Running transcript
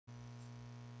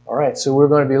All right, so we're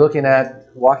going to be looking at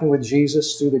walking with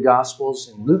Jesus through the Gospels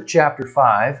in Luke chapter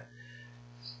 5.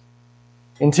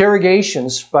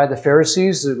 Interrogations by the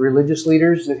Pharisees, the religious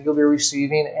leaders that he'll be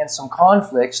receiving, and some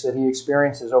conflicts that he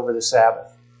experiences over the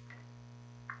Sabbath.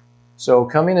 So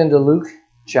coming into Luke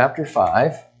chapter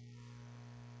 5,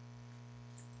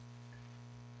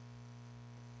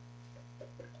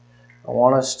 I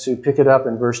want us to pick it up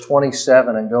in verse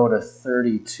 27 and go to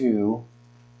 32.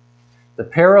 The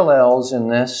parallels in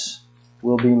this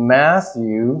will be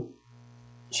Matthew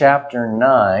chapter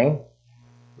 9,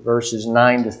 verses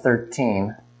 9 to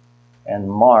 13,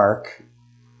 and Mark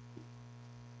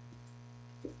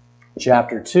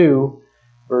chapter 2,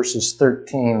 verses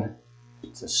 13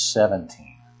 to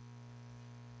 17.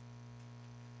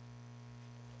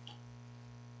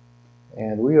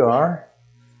 And we are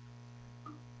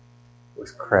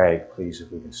with Craig, please,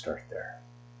 if we can start there.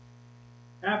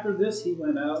 After this he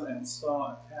went out and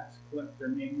saw a tax collector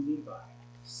named Levi,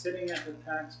 sitting at the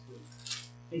tax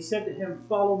booth. He said to him,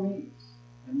 "Follow me."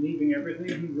 And leaving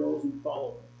everything, he rose and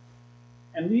followed him.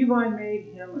 And Levi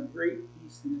made him a great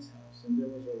feast in his house, and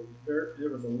there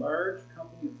was a large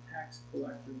company of tax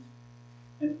collectors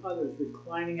and others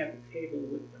reclining at the table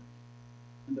with them.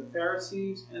 And the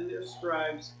Pharisees and their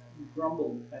scribes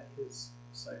grumbled at his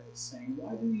disciples, saying,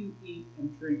 "Why do you eat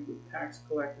and drink with tax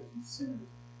collectors and sinners?"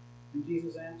 And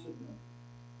Jesus answered them,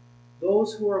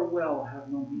 "Those who are well have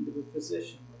no need of a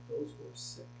physician, but those who are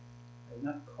sick. I have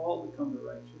not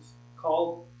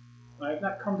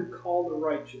come to call the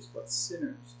righteous, but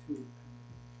sinners to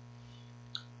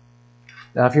repentance."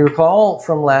 Now, if you recall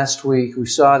from last week, we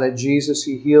saw that Jesus,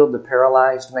 he healed the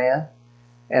paralyzed man.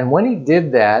 And when he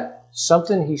did that,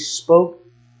 something he spoke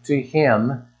to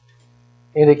him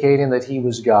indicating that he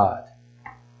was God.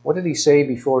 What did he say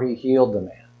before he healed the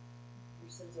man?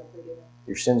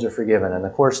 Your sins are forgiven. And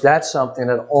of course, that's something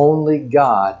that only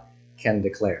God can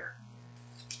declare.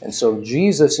 And so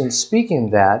Jesus, in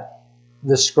speaking that,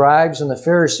 the scribes and the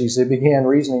Pharisees, they began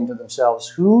reasoning to themselves,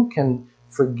 who can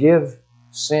forgive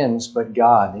sins but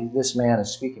God? This man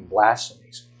is speaking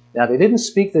blasphemies. Now, they didn't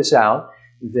speak this out.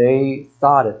 They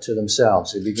thought it to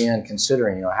themselves. They began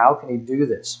considering, how can he do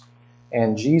this?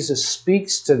 And Jesus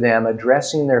speaks to them,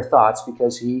 addressing their thoughts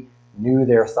because he knew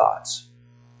their thoughts.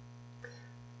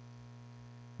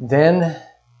 Then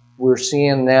we're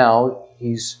seeing now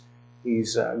he's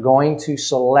going to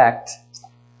select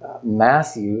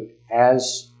Matthew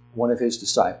as one of his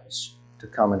disciples to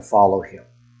come and follow him.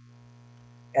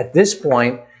 At this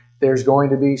point, there's going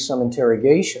to be some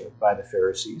interrogation by the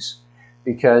Pharisees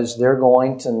because they're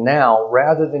going to now,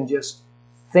 rather than just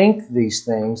think these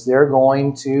things, they're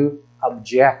going to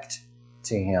object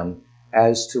to him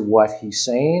as to what he's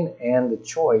saying and the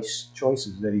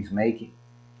choices that he's making.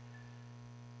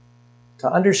 To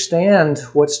understand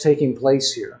what's taking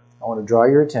place here, I want to draw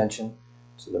your attention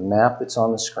to the map that's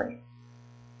on the screen.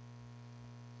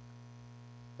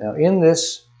 Now,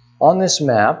 on this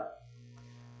map,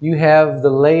 you have the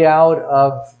layout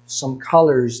of some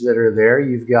colors that are there.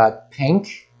 You've got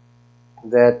pink,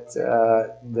 would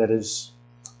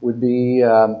be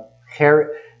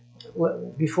hair.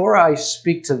 Before I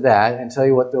speak to that and tell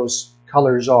you what those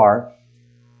colors are,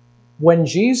 when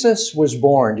Jesus was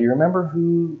born, do you remember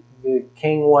who the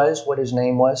king was, what his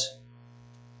name was?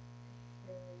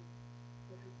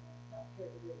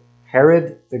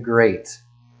 Herod the Great.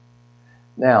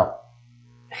 Now,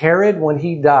 Herod, when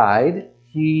he died,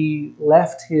 he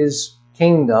left his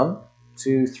kingdom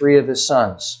to three of his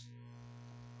sons,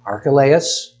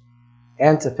 Archelaus,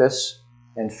 Antipas,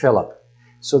 and Philip.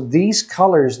 So these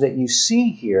colors that you see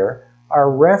here are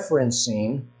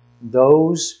referencing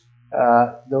those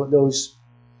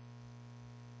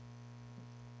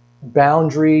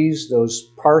boundaries, those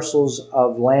parcels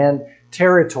of land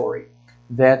territory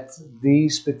that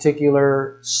these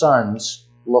particular sons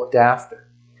looked after.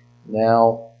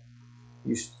 Now,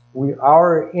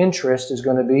 our interest is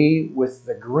going to be with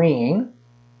the green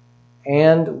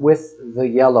and with the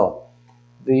yellow.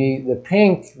 The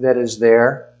pink that is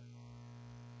there,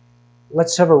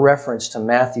 let's have a reference to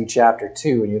Matthew chapter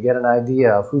 2, and you get an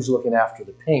idea of who's looking after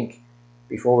the pink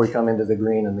before we come into the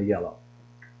green and the yellow.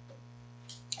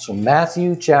 So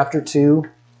Matthew chapter 2,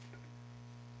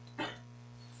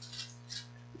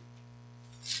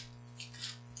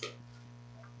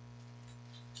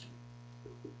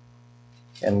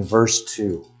 and verse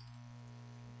 2.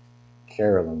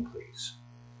 Carolyn, please.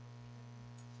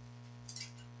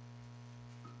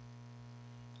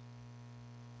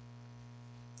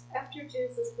 After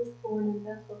Jesus was born in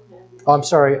Bethlehem. Oh, I'm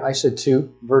sorry, I said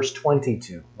 2, verse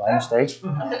 22. My mistake.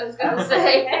 I was going to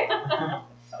say.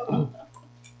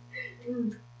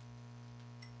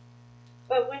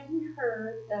 But when he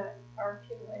heard that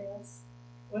Archelaus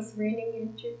was reigning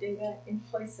in Judea in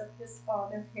place of his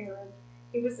father Herod,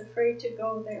 he was afraid to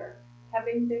go there.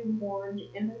 Having been warned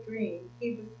in a dream,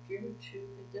 he withdrew to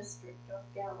the district of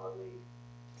Galilee.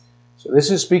 So this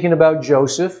is speaking about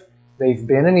Joseph. They've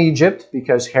been in Egypt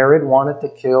because Herod wanted to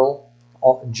kill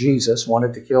Jesus,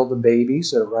 wanted to kill the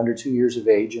babies that were under 2 years of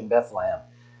age in Bethlehem.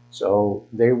 So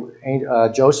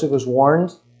Joseph was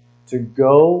warned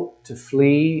to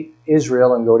flee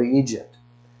Israel and go to Egypt.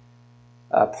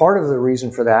 Part of the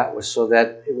reason for that was so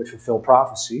that it would fulfill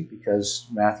prophecy, because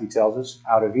Matthew tells us,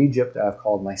 out of Egypt I have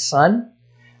called my son.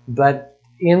 But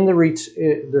in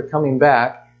they're coming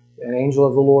back, an angel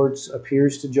of the Lord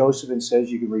appears to Joseph and says,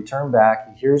 you can return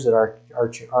back. He hears that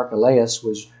Archelaus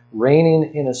was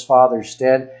reigning in his father's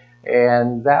stead,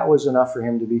 and that was enough for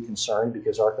him to be concerned,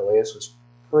 because Archelaus was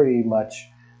pretty much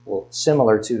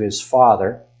similar to his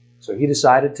father. So he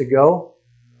decided to go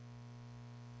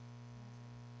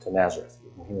to Nazareth.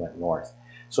 He went north.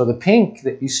 So the pink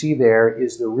that you see there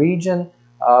is the region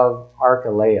of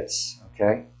Archelaus.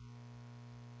 Okay.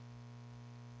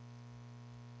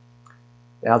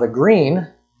 Now the green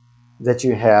that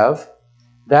you have,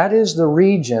 that is the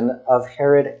region of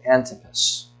Herod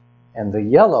Antipas. And the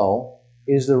yellow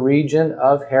is the region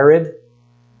of Herod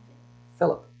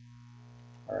Philip.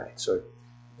 All right, so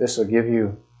this will give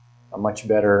you a much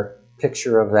better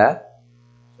picture of that.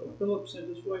 So Philip sent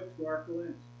his wife to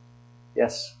Archelaus.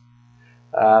 Yes.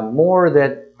 More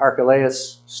that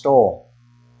Archelaus stole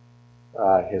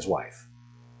his wife.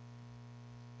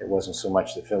 It wasn't so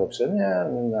much that Philip said, yeah,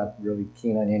 I'm not really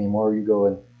keen on you anymore. You go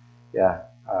and, yeah,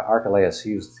 Archelaus,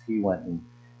 he went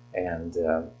and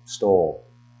stole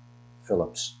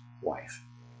Philip's wife.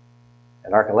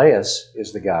 And Archelaus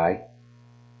is the guy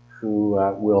who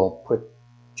will put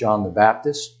John the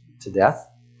Baptist to death.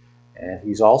 And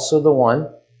he's also the one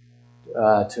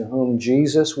to whom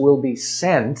Jesus will be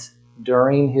sent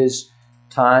during his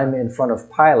time in front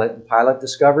of Pilate. And Pilate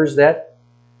discovers that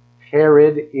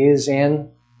Herod is in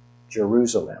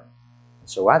Jerusalem.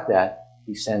 So at that,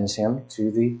 he sends him to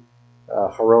the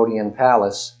Herodian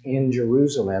palace in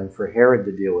Jerusalem for Herod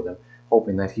to deal with him,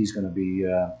 hoping that he's going to be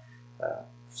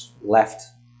left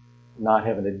not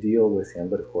having to deal with him.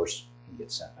 But of course, he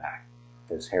gets sent back,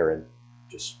 because Herod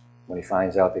just, when he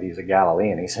finds out that he's a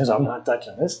Galilean, he says, I'm not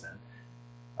touching this then.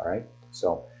 All right,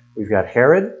 so we've got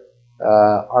Herod,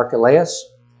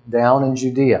 Archelaus down in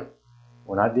Judea.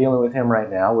 We're not dealing with him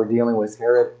right now. We're dealing with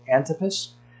Herod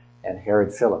Antipas and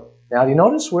Herod Philip. Now, do you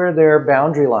notice where their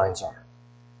boundary lines are?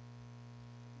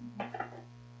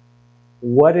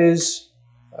 What is,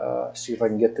 see if I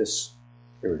can get this,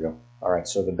 here we go. All right,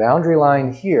 so the boundary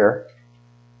line here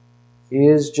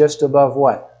is just above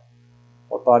what?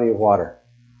 What body of water?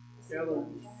 Galilee.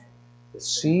 The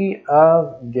Sea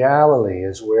of Galilee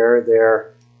is where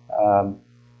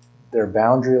their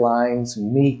boundary lines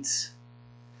meet.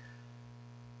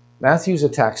 Matthew's a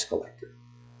tax collector.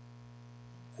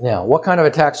 Now, what kind of a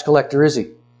tax collector is he?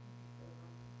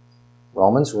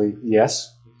 Romans,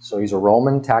 yes. So he's a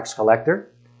Roman tax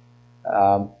collector.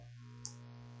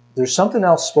 There's something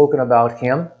else spoken about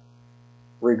him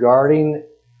regarding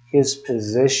his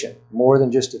position, more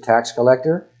than just a tax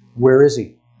collector. Where is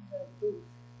he?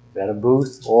 At a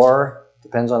booth, or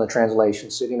depends on the translation,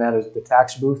 sitting at the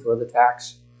tax booth or the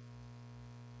tax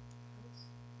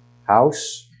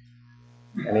house.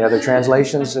 Any other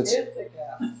translations? It's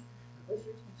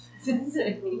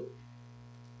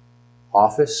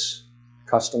office,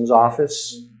 customs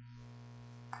office.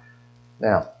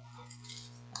 Now,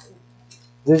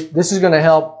 this is going to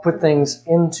help put things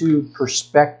into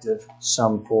perspective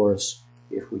some for us,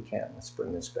 if we can. Let's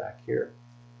bring this back here.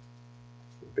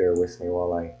 Bear with me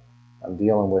while I'm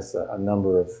dealing with a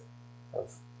number of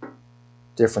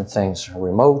different things. A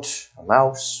remote, a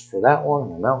mouse for that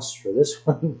one, a mouse for this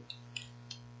one.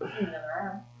 Another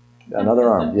arm. Another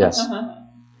arm, yes.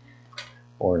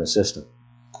 Or an assistant.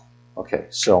 Okay,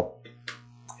 so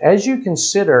as you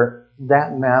consider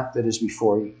that map that is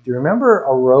before you, do you remember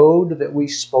a road that we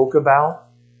spoke about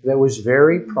that was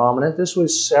very prominent? This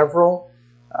was several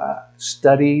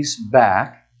studies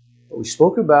back. We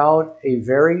spoke about a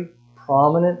very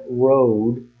prominent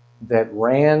road that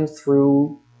ran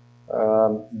through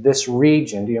this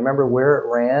region. Do you remember where it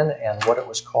ran and what it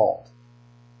was called?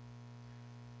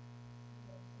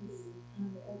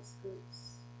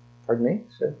 Pardon me?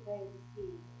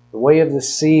 The Way of the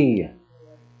Sea.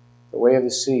 The Way of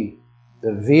the Sea.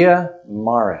 The Via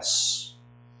Maris.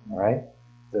 All right?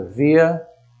 The Via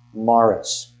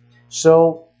Maris.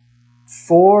 So,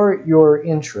 for your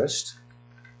interest,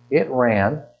 it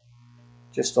ran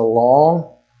just along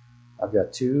I've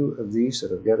got two of these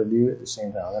that I've got to do at the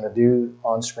same time. I'm going to do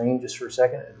on screen just for a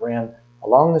second. It ran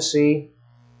along the sea,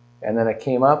 and then it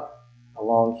came up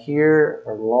along here,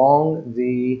 along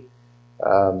the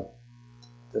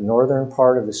northern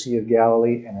part of the Sea of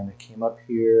Galilee, and then it came up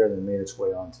here and then made its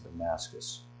way on to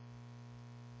Damascus.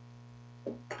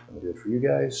 Let me do it for you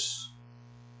guys.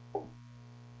 The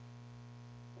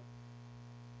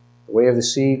way of the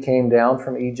sea came down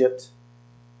from Egypt,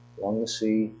 along the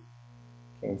sea,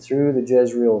 came through the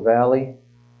Jezreel Valley.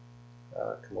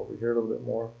 Come over here a little bit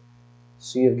more.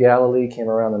 Sea of Galilee came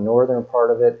around the northern part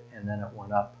of it, and then it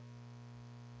went up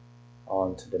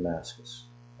on to Damascus.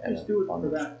 And just do it for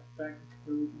that back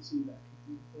where we can see that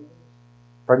computer.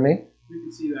 Pardon me? We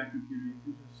can see that computer. You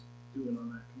can just do it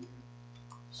on that computer.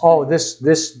 Oh, this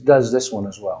does this one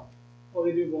as well. Oh,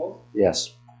 they do both?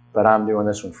 Yes, but I'm doing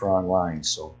this one for online,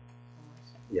 so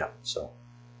yeah, so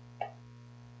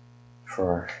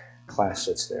for our class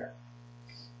that's there.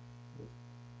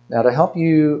 Now to help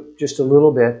you just a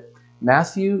little bit,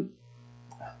 Matthew,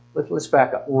 let's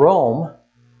back up. Rome,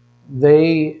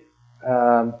 they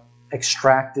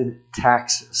extracted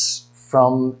taxes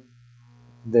from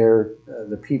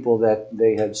the people that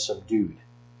they had subdued.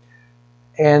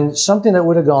 And something that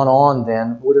would have gone on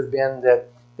then would have been that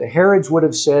the Herods would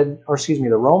have said, or excuse me,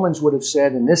 the Romans would have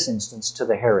said in this instance to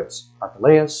the Herods,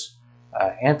 Archelaus,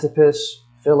 Antipas,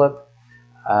 Philip,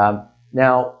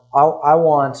 now I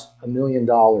want $1 million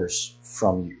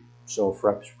from you. So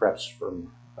perhaps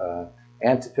from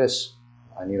Antipas,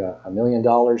 I need $1 million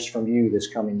from you this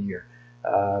coming year.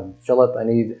 Philip, I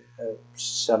need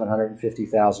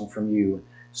 $750,000 from you,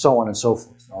 so on and so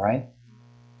forth. All right.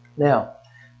 Now,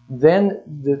 then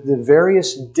the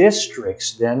various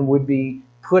districts then would be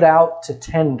put out to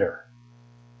tender,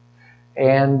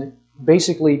 and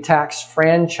basically tax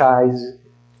franchises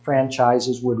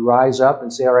would rise up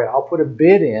and say, all right, I'll put a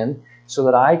bid in so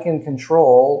that I can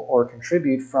control or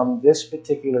contribute from this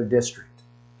particular district.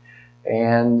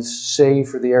 And say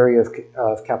for the area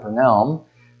of Capernaum,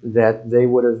 that they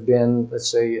would have been, let's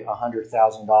say,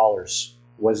 $100,000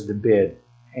 was the bid,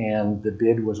 and the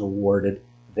bid was awarded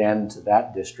then to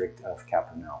that district of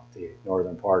Capernaum, the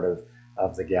northern part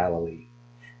of the Galilee.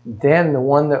 Then the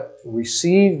one that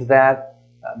received that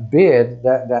bid,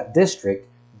 that district,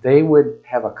 they would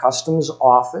have a customs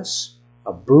office,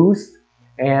 a booth,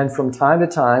 and from time to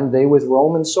time, they with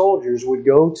Roman soldiers would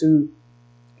go to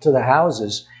the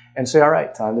houses and say, all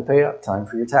right, time to pay up, time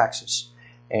for your taxes.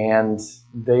 And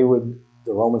the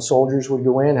Roman soldiers would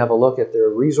go in, have a look at their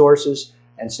resources,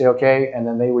 and say, okay, and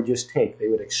then they would just they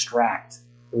would extract.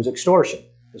 It was extortion,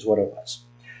 is what it was.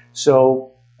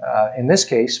 So in this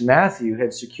case, Matthew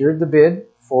had secured the bid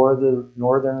for the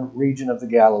northern region of the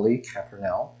Galilee,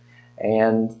 Capernaum,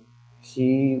 and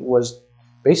he was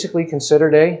basically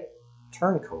considered a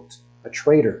turncoat, a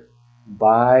traitor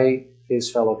by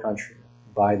his fellow countrymen,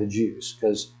 by the Jews,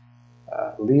 because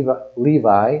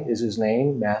Levi is his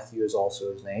name, Matthew is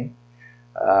also his name.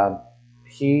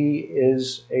 He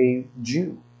is a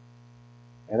Jew,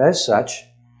 and as such,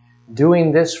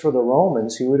 doing this for the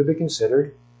Romans, he would have been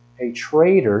considered a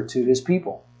traitor to his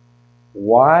people.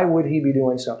 Why would he be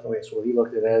doing something like this? Well, he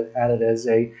looked at it as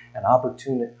an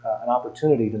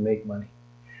opportunity to make money.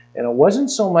 And it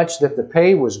wasn't so much that the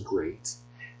pay was great,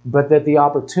 but that the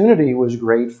opportunity was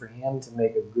great for him to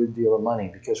make a good deal of money,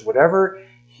 because whatever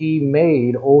he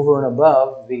made over and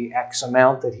above the X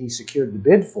amount that he secured the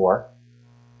bid for,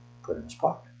 put in his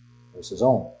pocket. It was his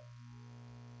own.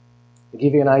 To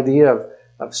give you an idea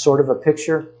of sort of a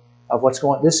picture of what's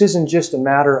going on, this isn't just a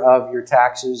matter of your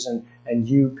taxes and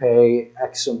you pay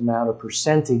X amount of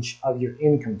percentage of your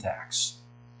income tax.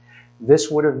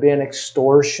 This would have been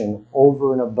extortion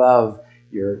over and above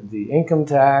the income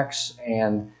tax,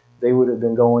 and they would have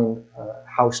been going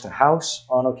house to house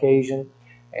on occasion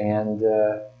and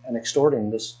extorting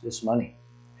this money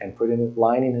and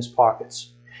lining his pockets.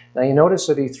 Now you notice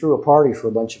that he threw a party for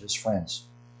a bunch of his friends.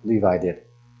 Levi did.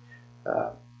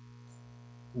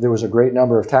 There was a great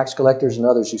number of tax collectors and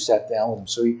others who sat down with him.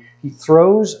 So he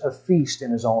throws a feast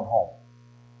in his own home.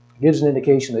 It gives an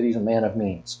indication that he's a man of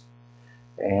means.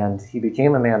 And he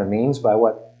became a man of means by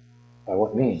what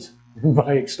means?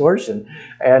 By extortion.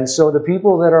 And so the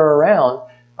people that are around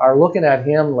are looking at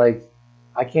him like,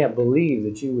 I can't believe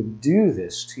that you would do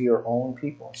this to your own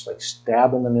people. It's like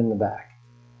stabbing them in the back.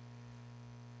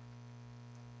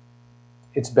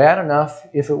 It's bad enough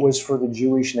if it was for the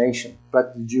Jewish nation,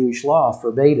 but the Jewish law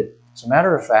forbade it. As a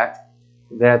matter of fact,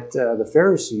 that the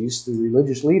Pharisees, the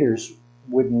religious leaders,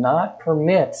 would not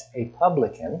permit a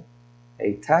publican,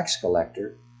 a tax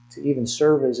collector, to even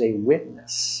serve as a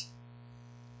witness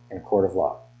in a court of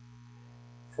law.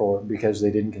 because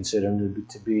they didn't consider him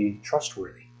to be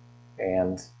trustworthy.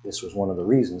 And this was one of the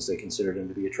reasons they considered him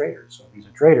to be a traitor. So if he's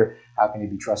a traitor, how can he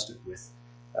be trusted with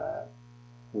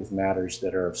matters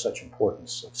that are of such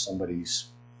importance of somebody's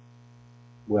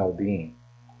well-being?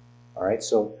 All right,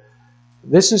 so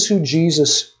this is who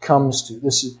Jesus comes to.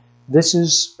 This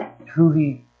is who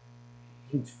he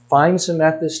finds him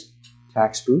at this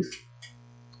tax booth,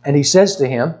 and he says to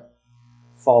him,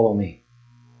 "Follow me."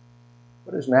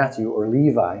 What does Matthew or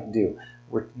Levi do?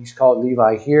 He's called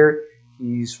Levi here.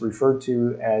 He's referred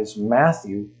to as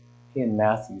Matthew in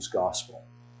Matthew's Gospel,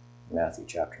 Matthew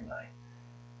chapter 9.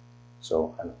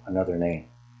 So another name.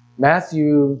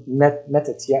 Matthew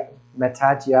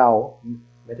Metatyahu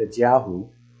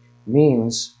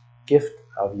means gift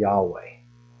of Yahweh.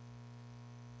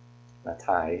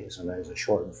 Matai is a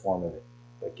shortened form of it,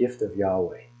 the gift of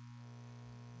Yahweh.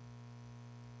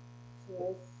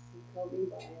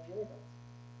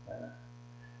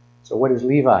 So what is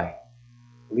Levi?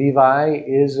 Levi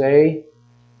is a,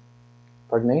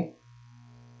 pardon me?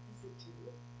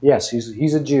 Yes,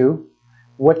 he's a Jew.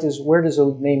 Where does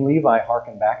the name Levi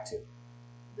harken back to?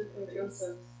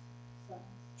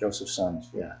 Joseph's sons,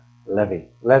 yeah. Levi.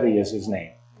 Levi is his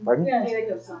name. Pardon? Yeah,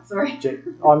 Jacob's son, sorry.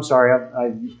 I'm sorry.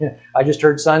 I just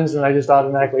heard sons and I just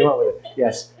automatically went with it.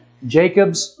 Yes.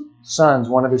 Jacob's sons,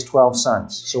 one of his 12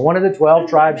 sons. So one of the 12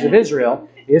 tribes of Israel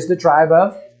is the tribe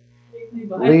of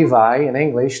Levi in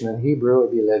English, and in Hebrew it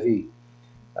would be Levi.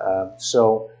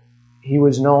 So he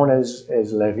was known as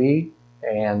Levi,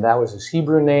 and that was his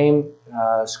Hebrew name.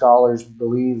 Scholars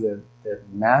believe that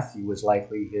Matthew was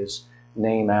likely his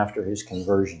name after his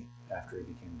conversion, after he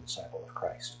became a disciple of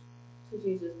Christ. So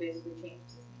Jesus basically changed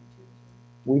his name too.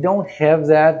 We don't have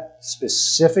that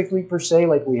specifically per se,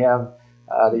 like we have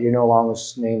that you're no longer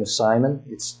named as Simon.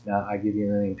 It's I give you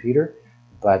the name Peter,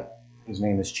 but his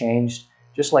name has changed.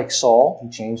 Just like Saul, he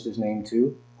changed his name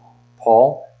to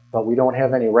Paul, but we don't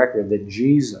have any record that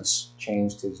Jesus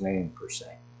changed his name per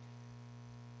se.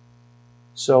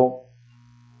 So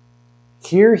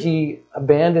here he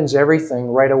abandons everything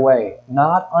right away,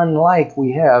 not unlike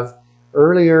we have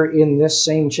earlier in this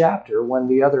same chapter when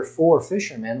the other 4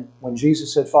 fishermen, when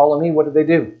Jesus said, "Follow me," what did they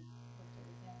do?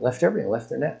 Left everything, left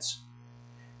their nets.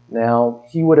 Now,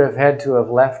 he would have had to have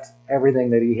left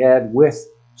everything that he had with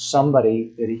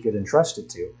somebody that he could entrust it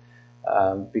to,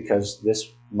 because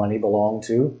this money belonged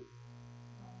to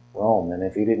Rome. And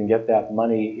if he didn't get that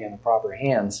money in proper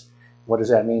hands, what does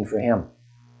that mean for him?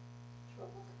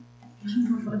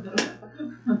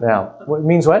 Now, what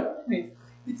means what?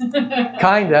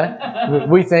 Kinda.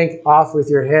 We think off with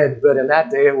your head, but in that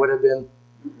day it would have been,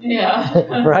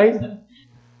 Yeah. right?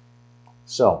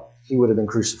 So, he would have been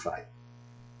crucified.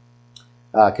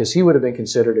 Because he would have been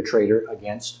considered a traitor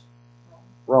against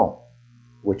Rome,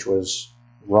 which was,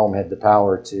 Rome had the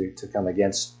power to come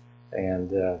against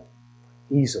and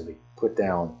easily put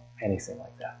down anything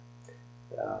like that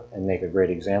and make a great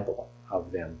example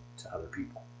of them to other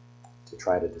people, to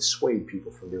try to dissuade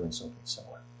people from doing something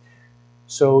similar.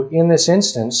 So in this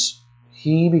instance,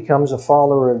 he becomes a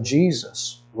follower of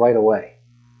Jesus right away.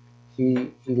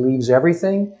 He leaves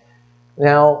everything.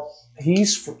 Now,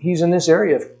 he's in this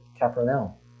area of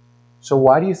Capernaum. So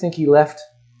why do you think he left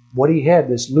what he had,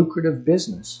 this lucrative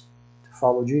business, to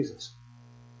follow Jesus?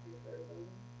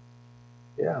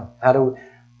 Yeah.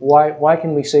 Why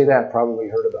can we say that? Probably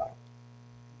heard about it.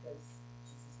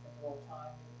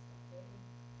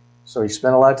 So he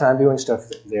spent a lot of time doing stuff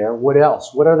there. What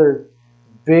else? What other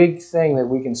big thing that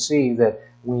we can see that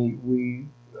we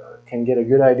can get a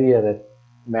good idea that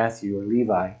Matthew or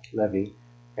Levi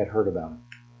had heard about him?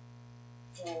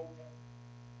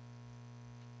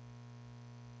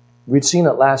 We'd seen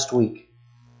it last week.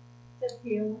 The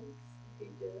healings he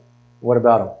did. What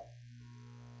about them?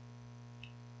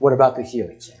 What about the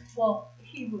healings? Well,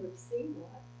 he would have seen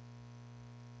that.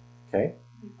 Okay.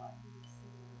 He might have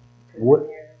seen that. What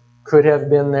could have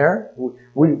been there?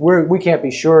 We can't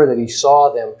be sure that he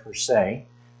saw them per se.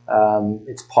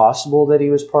 It's possible that he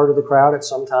was part of the crowd at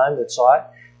some time that saw it,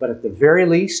 but at the very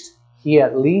least, he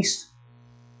at least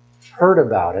heard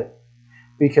about it,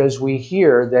 because we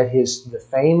hear that the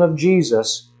fame of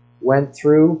Jesus went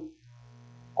through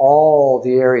all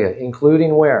the area,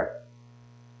 including where?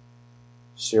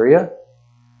 Syria,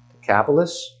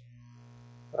 Decapolis,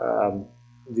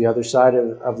 the other side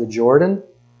of the Jordan,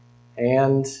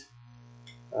 and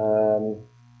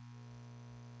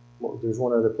there's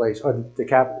one other place. Oh,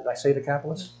 did I say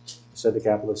Decapolis? I said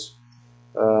Decapolis.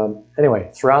 Anyway,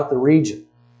 throughout the region,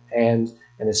 and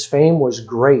his fame was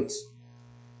great.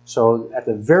 So at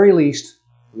the very least,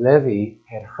 Levi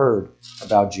had heard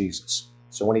about Jesus.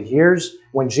 So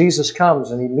when Jesus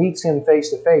comes and he meets him face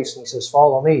to face and he says,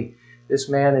 "Follow me," this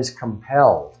man is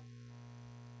compelled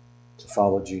to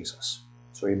follow Jesus.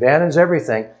 So he abandons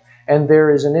everything. And there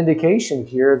is an indication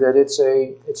here that it's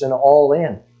an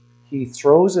all-in. He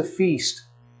throws a feast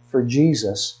for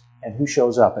Jesus, and who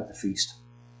shows up at the feast?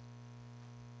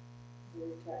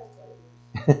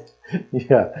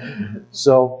 Yeah.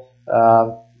 So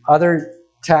other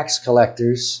tax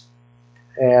collectors,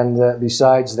 and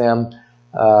besides them,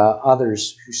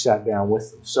 others who sat down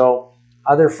with them. So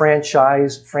other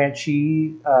franchisees,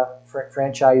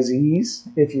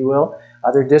 if you will,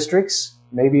 other districts,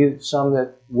 maybe some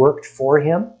that worked for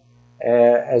him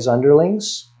as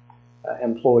underlings,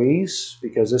 employees,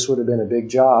 because this would have been a big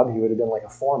job. He would have been like a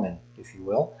foreman, if you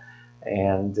will.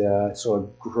 And so a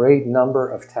great number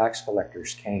of tax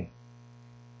collectors came.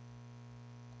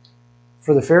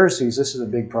 For the Pharisees, this is a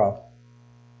big problem,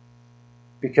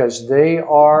 because they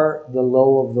are the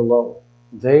low of the low.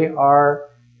 They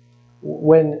are,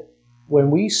 when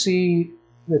we see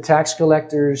the tax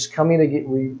collectors coming to get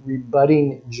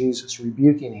rebutting Jesus,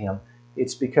 rebuking him,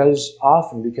 it's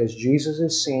often because Jesus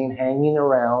is seen hanging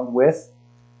around with,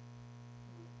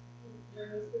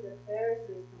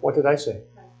 what did I say?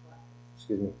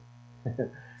 Excuse me.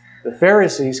 The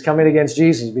Pharisees coming against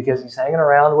Jesus because he's hanging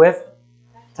around with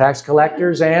tax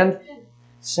collectors and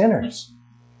sinners.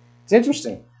 It's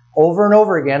interesting. Over and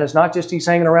over again, it's not just he's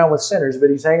hanging around with sinners, but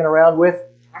he's hanging around with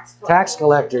tax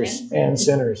collectors and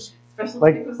sinners.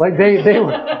 Like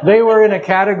they were in a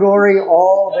category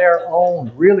all their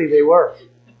own. Really, they were.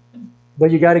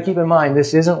 But you got to keep in mind,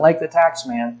 this isn't like the tax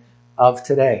man of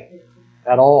today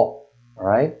at all. All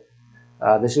right?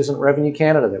 This isn't Revenue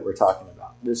Canada that we're talking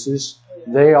about.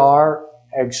 They are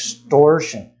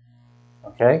extortion.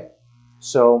 Okay?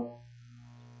 So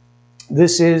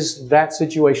this is that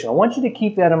situation. I want you to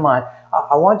keep that in mind.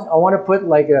 I want to put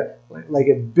like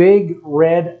a big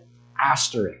red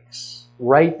asterisk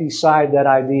right beside that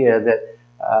idea that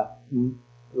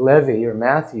Levi or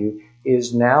Matthew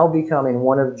is now becoming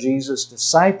one of Jesus'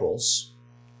 disciples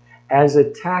as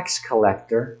a tax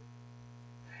collector,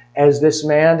 as this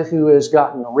man who has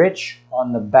gotten rich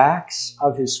on the backs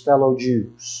of his fellow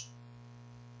Jews.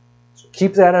 So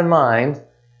keep that in mind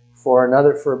for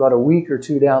about a week or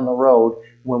two down the road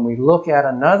when we look at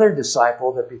another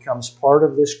disciple that becomes part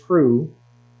of this crew,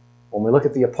 when we look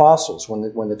at the apostles, when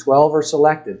the 12 are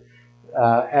selected,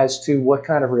 as to what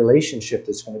kind of relationship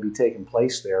that's going to be taking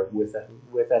place there with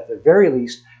at the very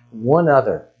least one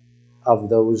other of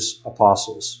those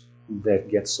apostles that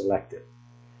gets selected.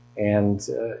 And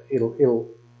it'll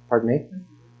pardon me?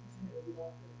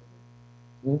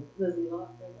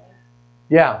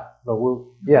 Yeah, but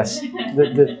yes.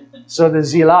 So the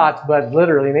zealot, but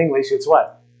literally in English it's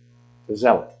what? The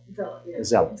zealot. The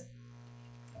zealot.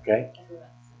 Okay?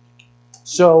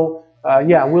 So,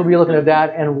 we'll be looking at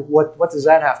that, and what does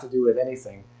that have to do with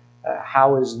anything?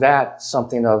 How is that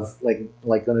something of like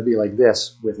going to be like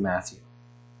this with Matthew?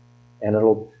 And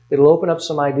it'll open up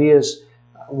some ideas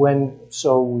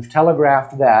so we've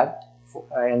telegraphed that,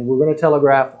 and we're going to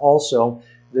telegraph also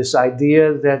this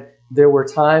idea that there were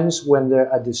times when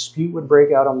a dispute would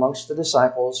break out amongst the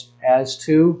disciples as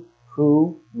to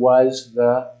who was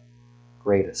the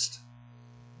greatest.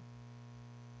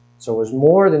 So it was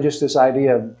more than just this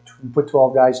idea of put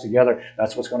 12 guys together,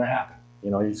 that's what's going to happen.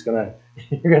 You're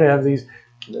going to have these.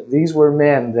 These were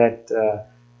men that,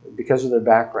 because of their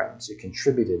backgrounds, it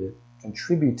contributed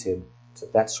to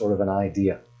that sort of an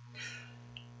idea.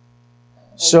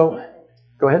 So,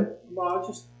 go ahead. Well,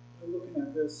 just looking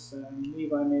at this,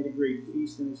 Levi made a great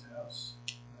feast in his house.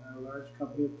 A large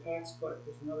company of tax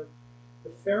collectors and others. The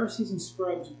Pharisees and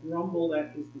scribes grumbled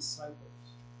at his disciples,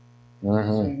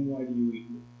 saying, "Why do you eat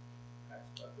with tax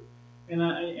collectors?" And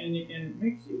it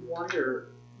makes you wonder,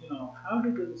 how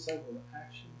did the disciples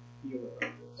actually feel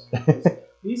about this? Because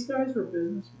these guys were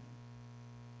businessmen.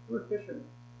 They were fishermen.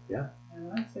 Yeah.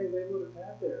 And I'd say they would have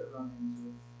had their run-ins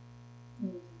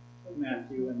with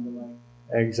Matthew and the like.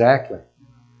 Exactly.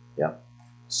 Yeah.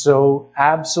 So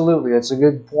absolutely, it's a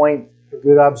good point, a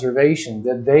good observation,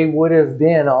 that they would have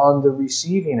been on the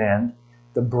receiving end,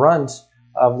 the brunt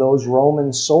of those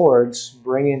Roman swords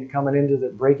breaking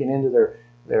into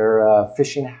their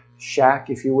fishing shack,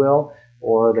 if you will,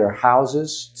 or their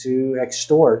houses to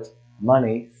extort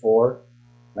money for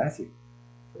Matthew,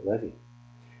 for Levi.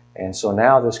 And so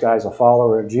now this guy's a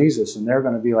follower of Jesus, and they're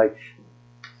going to be like,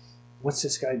 what's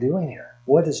this guy doing here?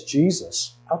 What is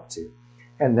Jesus up to?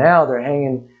 And now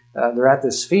they're at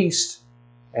this feast,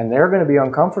 and they're going to be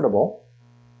uncomfortable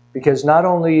because not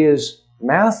only is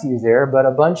Matthew there, but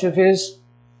a bunch of his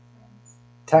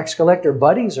tax collector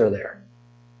buddies are there.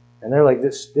 And they're like,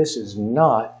 this is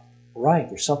not right.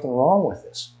 There's something wrong with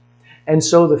this. And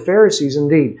so the Pharisees,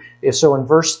 indeed, so in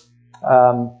verse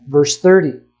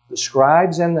 30, the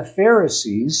scribes and the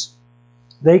Pharisees,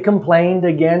 they complained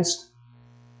against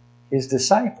his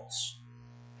disciples,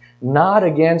 not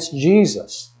against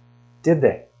Jesus, did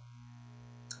they?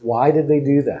 Why did they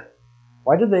do that?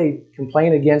 Why did they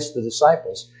complain against the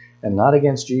disciples and not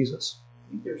against Jesus?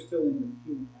 I think they're still in the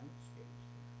feeling out stage.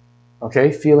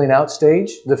 Okay, feeling out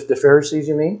stage. The Pharisees,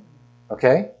 you mean?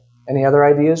 Okay. Any other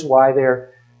ideas why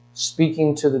they're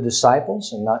speaking to the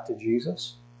disciples and not to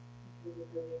Jesus? Because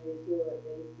they feel like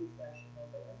they need to be special,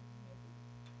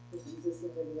 because Jesus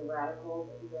seems to be a radical,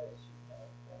 but you guys should know,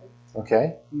 right?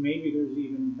 Okay. Maybe there's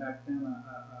even back then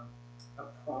a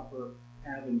proper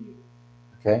avenue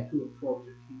Okay. to approach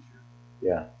a teacher.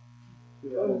 Yeah.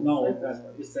 No, if that's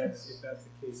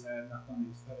the case, I have not done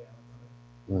any study on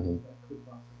it, Mm-hmm. but that could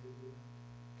possibly be.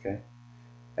 Okay.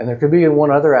 And there could be one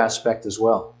other aspect as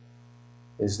well,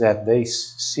 is that they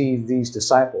see these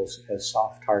disciples as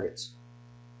soft targets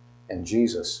and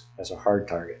Jesus as a hard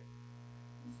target.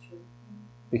 That's true.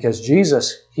 Because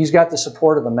Jesus, he's got the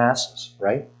support of the masses,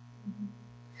 right?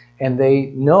 And they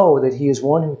know that he is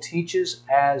one who teaches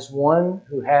as one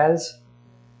who has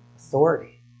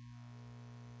authority.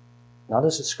 Not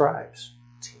as the scribes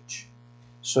teach.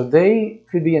 So they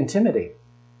could be intimidated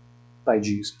by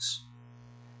Jesus.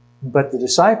 But the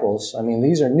disciples, I mean,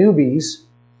 these are newbies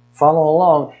following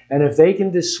along. And if they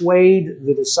can dissuade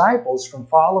the disciples from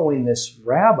following this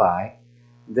rabbi,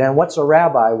 then what's a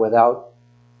rabbi without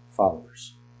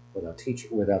followers, without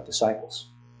teachers, without disciples?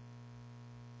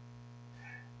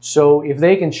 So if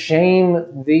they can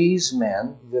shame these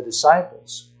men, the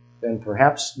disciples, then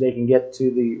perhaps they can get to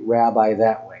the rabbi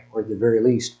that way, or at the very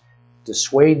least,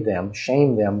 dissuade them,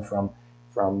 shame them from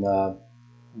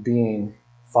being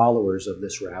followers of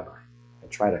this rabbi,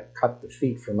 and try to cut the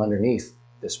feet from underneath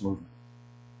this movement.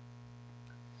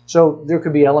 So there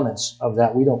could be elements of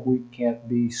that. We can't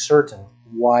be certain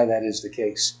why that is the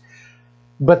case.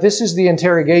 But this is the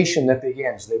interrogation that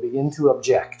begins. They begin to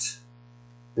object.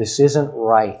 This isn't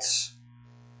right.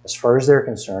 As far as they're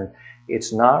concerned,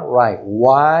 it's not right.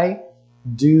 Why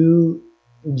do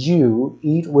you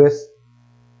eat with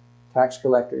tax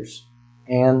collectors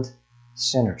and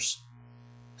sinners?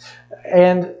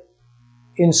 And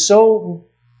in so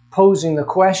posing the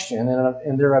question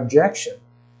and their objection,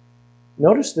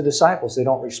 notice the disciples, they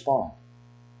don't respond,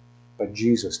 but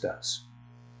Jesus does.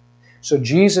 So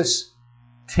Jesus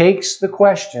takes the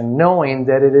question knowing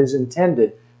that it is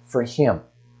intended for him,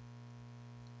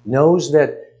 knows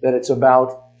that it's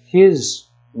about his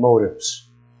motives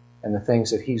and the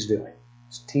things that he's doing,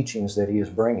 his teachings that he is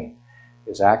bringing,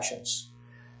 his actions.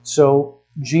 So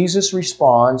Jesus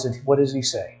responds, and what does he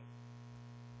say?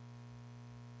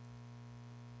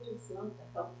 It is not to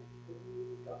help the people who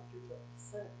need doctors but the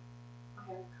sick. I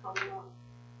have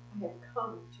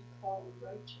come to call the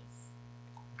righteous.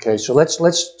 Okay, so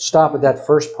let's stop at that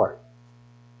first part.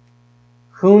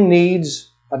 Who needs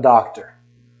a doctor?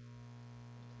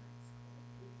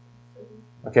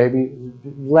 Okay, be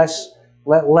less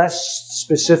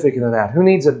specific than that. Who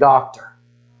needs a doctor?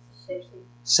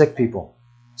 Sick people.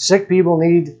 Sick people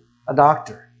need a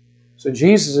doctor. So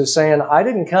Jesus is saying, I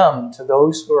didn't come to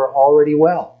those who are already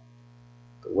well.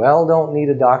 The well don't need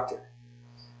a doctor,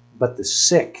 but the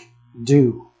sick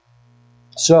do.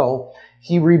 So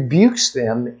he rebukes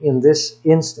them in this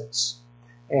instance,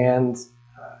 and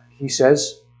he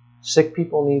says, sick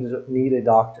people need a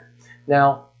doctor.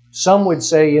 Now, some would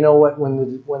say, you know what,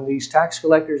 when these tax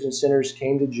collectors and sinners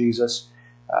came to Jesus,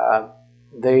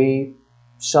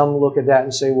 some look at that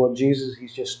and say, well, Jesus,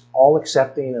 he's just all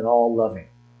accepting and all loving.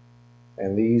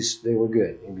 And they were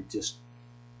good.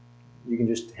 You can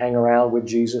just hang around with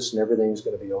Jesus and everything's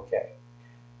going to be okay.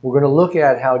 We're going to look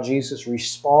at how Jesus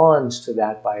responds to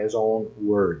that by his own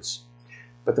words.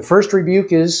 But the first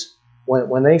rebuke is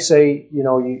when they say,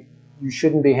 you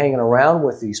shouldn't be hanging around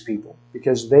with these people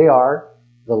because they are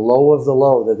the low of the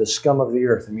low. They're the scum of the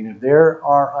earth. I mean, if they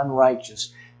are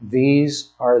unrighteous, these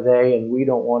are they, and we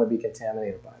don't want to be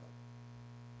contaminated by them.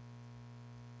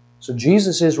 So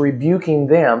Jesus is rebuking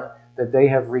them that they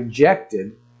have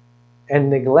rejected and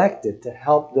neglected to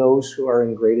help those who are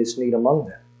in greatest need among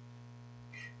them.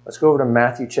 Let's go over to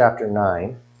Matthew chapter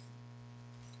 9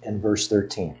 and verse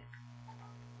 13.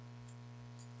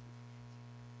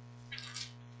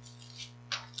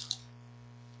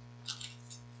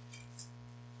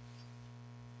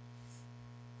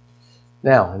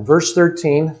 Now, in verse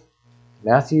 13,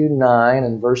 Matthew 9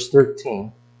 and verse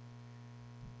 13,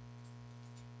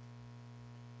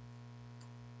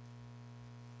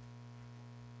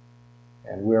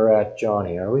 and And we're at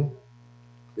Johnny, are we?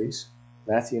 Please.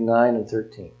 Matthew 9 and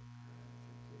 13.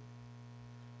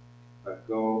 But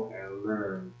go and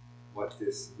learn what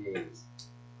this means.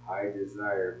 I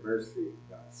desire mercy,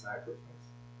 not sacrifice.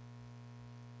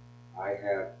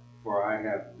 For I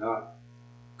have not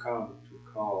come to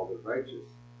call the righteous,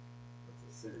 but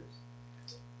the sinners.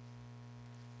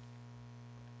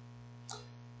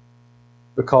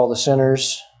 But call the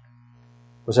sinners.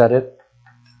 Was that it?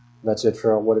 That's it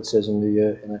for what it says in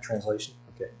the translation?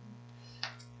 Okay.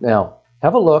 Now,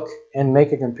 have a look and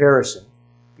make a comparison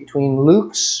between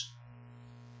Luke's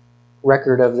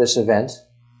record of this event,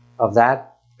 of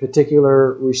that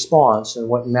particular response, and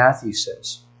what Matthew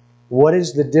says. What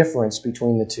is the difference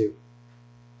between the two?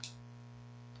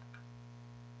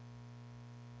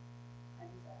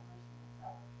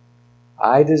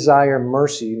 I desire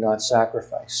mercy, not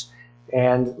sacrifice.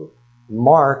 And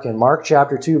Mark, in Mark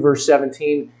chapter 2, verse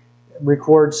 17,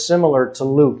 records similar to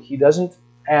Luke. He doesn't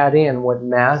add in what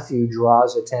Matthew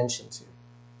draws attention to.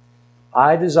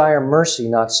 I desire mercy,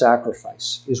 not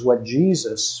sacrifice, is what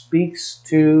Jesus speaks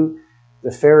to the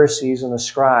Pharisees and the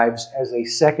scribes as a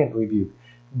second rebuke.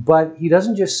 But he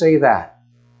doesn't just say that.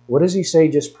 What does he say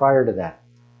just prior to that?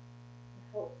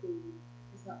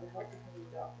 It's not the healthy coming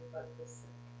doctor, but the sick.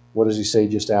 What does he say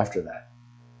just after that?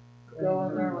 Go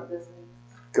and learn what this means.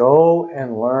 Go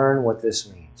and learn what this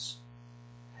means.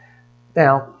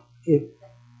 Now,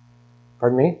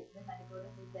 pardon me?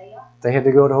 They had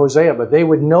to go to Hosea, but they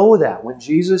would know that. When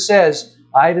Jesus says,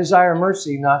 I desire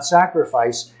mercy, not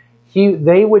sacrifice,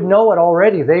 they would know it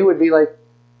already. They would be like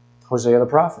Hosea the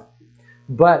prophet.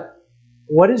 But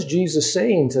what is Jesus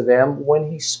saying to them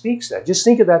when he speaks that? Just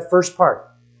think of that first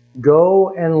part.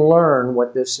 Go and learn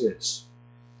what this is.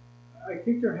 I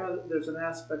think there's an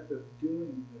aspect of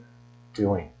doing there.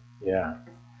 Doing, yeah.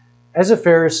 As a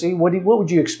Pharisee, what would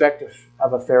you expect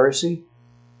of a Pharisee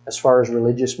as far as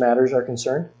religious matters are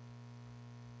concerned?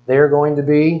 They're going to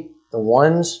be the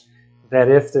ones that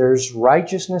if there's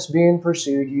righteousness being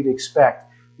pursued, you'd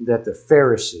expect that the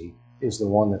Pharisee is the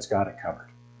one that's got it covered.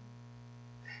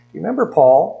 Do you remember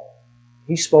Paul?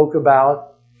 He spoke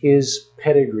about his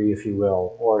pedigree, if you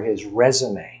will, or his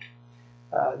resume.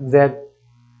 That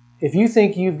if you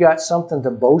think you've got something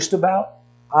to boast about,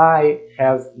 I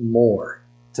have more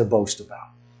to boast about.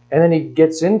 And then he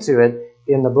gets into it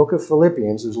in the book of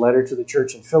Philippians, his letter to the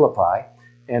church in Philippi,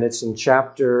 and it's in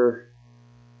chapter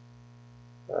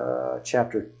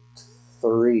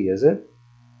 3, is it?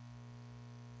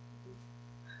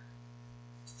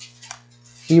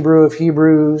 Hebrew of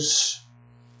Hebrews,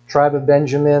 tribe of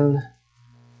Benjamin.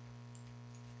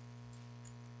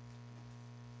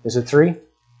 Is it 3?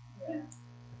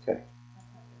 Okay.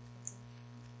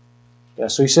 Yeah,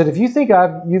 so he said, if you think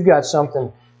you've got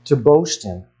something to boast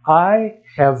in, I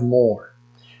have more.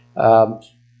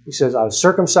 He says, I was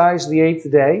circumcised the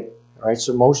 8th day. All right,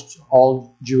 so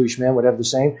all Jewish men would have the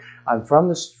same. I'm from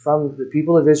the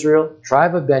people of Israel,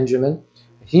 tribe of Benjamin,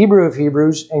 Hebrew of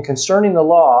Hebrews, and concerning the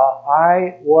law,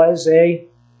 I was a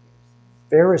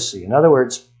Pharisee. In other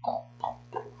words,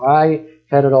 I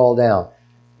had it all down.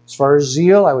 As far as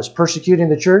zeal, I was persecuting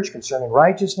the church. Concerning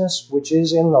righteousness, which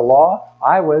is in the law,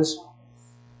 I was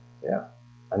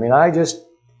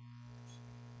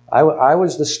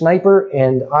the sniper,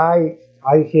 and I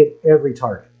hit every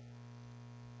target.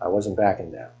 I wasn't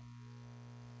backing down.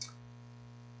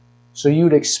 So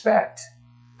you'd expect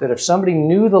that if somebody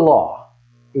knew the law,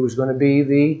 it was going to be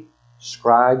the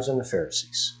scribes and the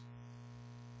Pharisees.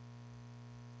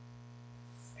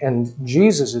 And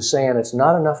Jesus is saying it's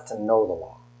not enough to know the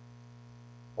law.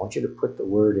 I want you to put the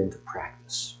word into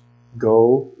practice.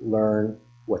 Go learn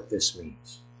what this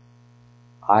means.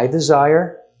 I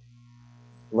desire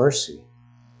mercy,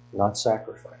 not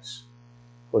sacrifice.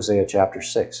 Hosea chapter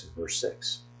 6, verse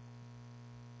 6.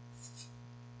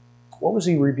 What was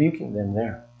he rebuking them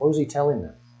there? What was he telling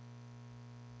them?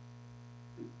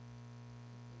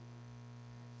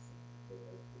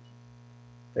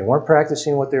 They weren't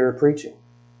practicing what they were preaching.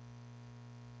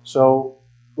 So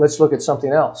let's look at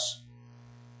something else.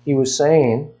 He was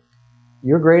saying,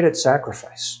 you're great at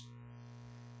sacrifice.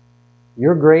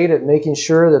 You're great at making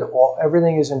sure that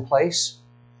everything is in place,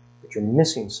 but you're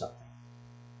missing something.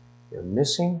 You're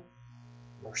missing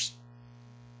mercy.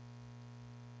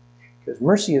 Because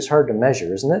mercy is hard to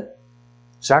measure, isn't it?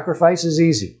 Sacrifice is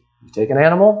easy. You take an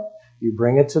animal, you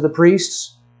bring it to the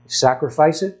priests, you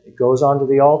sacrifice it, it goes onto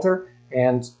the altar,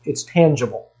 and it's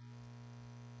tangible.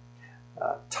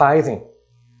 Tithing,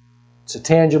 it's a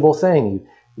tangible thing.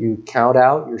 You count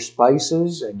out your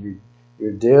spices and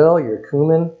your dill, your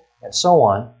cumin, and so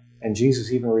on. And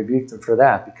Jesus even rebuked them for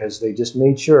that because they just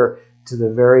made sure to the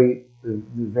very the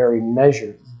very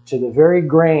measure, to the very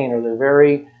grain or the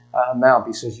very amount.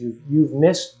 He says, you've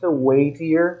missed the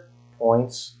weightier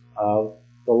points of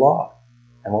the law.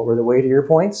 And what were the weightier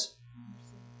points?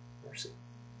 Mercy.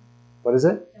 What is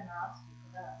it?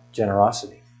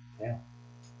 Generosity. Yeah.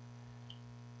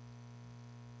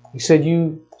 He said,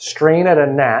 you strain at a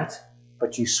gnat,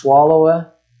 but you swallow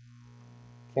a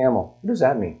camel. What does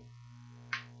that mean?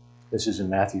 This is in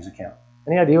Matthew's account.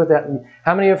 Any idea what that means?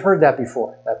 How many have heard that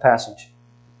before, that passage?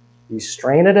 You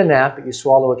strain at a gnat, but you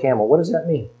swallow a camel. What does that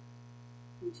mean?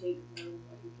 You take more than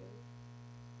what you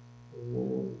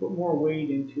give. Put more weight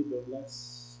into the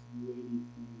less weighty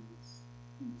things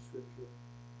in Scripture.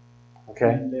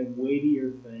 Okay. And the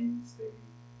weightier things, they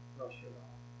brush it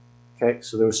off. Okay,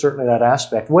 so there was certainly that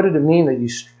aspect. What did it mean that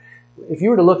if you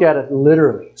were to look at it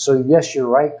literally, so yes, you're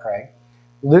right, Craig.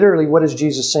 Literally, what is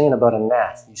Jesus saying about a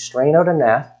gnat? You strain out a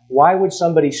gnat. Why would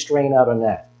somebody strain out a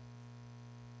gnat?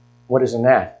 What is a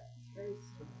gnat?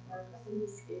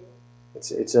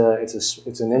 It's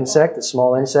an insect, a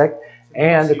small insect,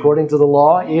 and according to the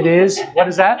law, it is, what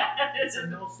is that? It's a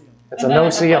no-seum. It's a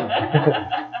no-seum.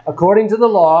 According to the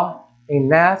law, a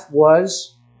gnat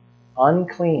was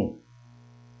unclean.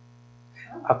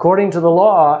 According to the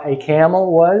law, a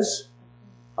camel was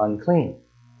unclean.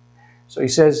 So he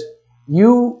says,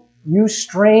 you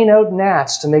strain out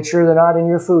gnats to make sure they're not in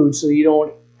your food so you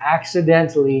don't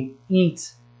accidentally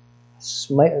eat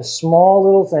a small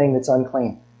little thing that's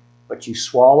unclean. But you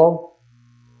swallow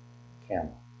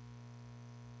camel.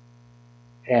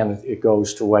 And it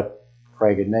goes to what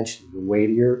Craig had mentioned. The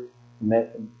weightier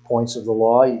points of the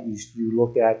law, you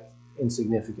look at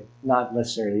insignificant. Not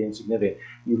necessarily insignificant.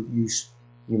 You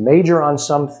major on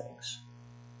some things,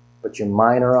 but you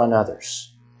minor on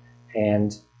others.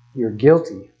 And you're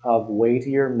guilty of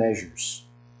weightier measures,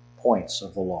 points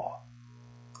of the law.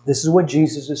 This is what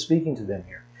Jesus is speaking to them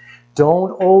here.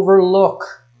 Don't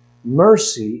overlook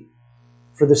mercy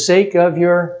for the sake of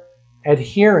your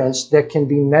adherence that can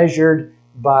be measured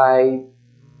by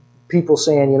people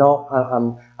saying,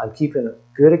 I'm keeping a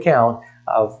good account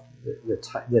of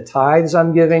the tithes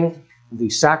I'm giving, the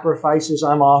sacrifices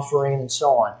I'm offering, and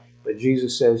so on. But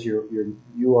Jesus says you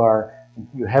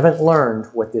haven't learned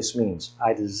what this means.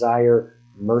 I desire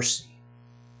mercy,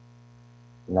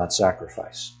 not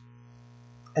sacrifice.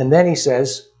 And then he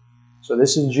says, so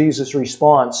this is Jesus'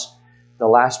 response, the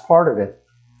last part of it.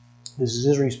 This is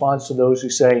his response to those who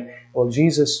say, well,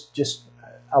 Jesus just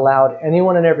allowed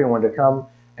anyone and everyone to come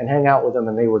and hang out with him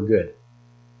and they were good.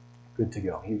 Good to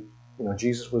go.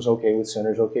 Jesus was okay with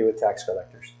sinners, okay with tax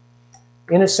collectors.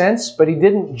 In a sense, but he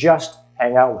didn't just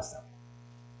hang out with them.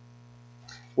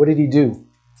 What did he do?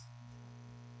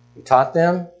 He taught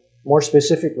them more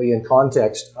specifically in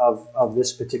context of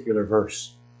this particular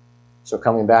verse. So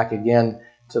coming back again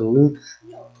to Luke,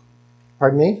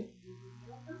 pardon me?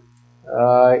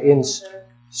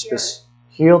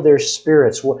 Healed their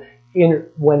spirits.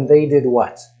 When they did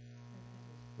what?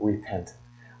 Repented.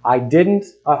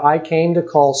 I came to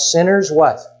call sinners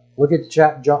what? Look at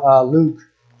Luke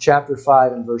chapter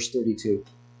 5 and verse 32.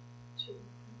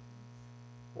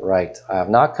 Right. I have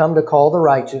not come to call the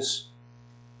righteous,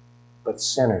 but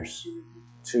sinners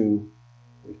to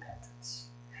repentance.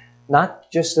 Not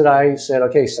just that I said,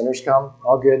 okay, sinners come,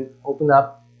 all good, open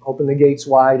the gates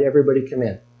wide, everybody come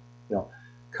in. No.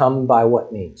 Come by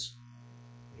what means?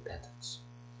 Repentance.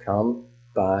 Come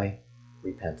by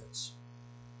repentance.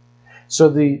 So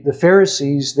the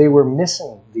Pharisees, they were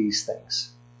missing these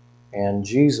things. And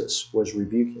Jesus was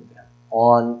rebuking them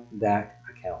on that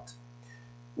account.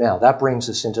 Now, that brings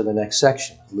us into the next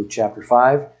section, Luke chapter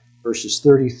 5, verses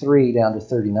 33 down to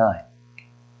 39.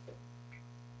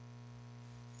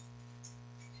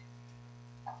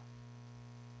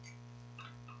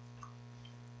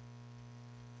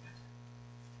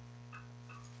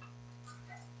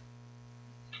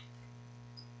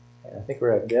 And I think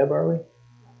we're at Deb, are we?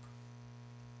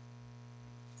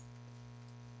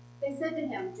 They said to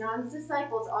him, John's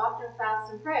disciples often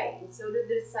fast and pray, and so did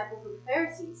the disciples of the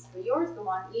Pharisees, but yours go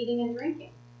on eating and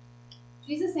drinking.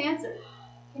 Jesus answered,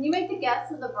 Can you make the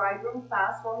guests of the bridegroom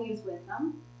fast while he is with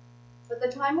them? But the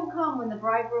time will come when the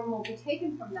bridegroom will be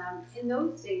taken from them. In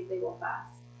those days they will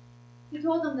fast. He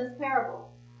told them this parable.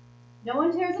 No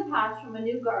one tears a patch from a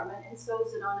new garment and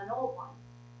sews it on an old one.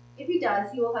 If he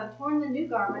does, he will have torn the new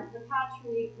garment, and the patch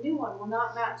from the new one will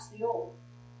not match the old.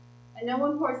 And no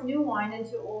one pours new wine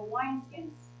into old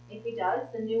wineskins. If he does,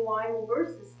 the new wine will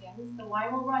burst the skins, the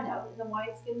wine will run out, and the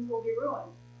wineskins will be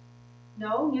ruined.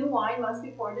 No, new wine must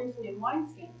be poured into new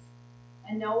wineskins.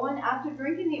 And no one, after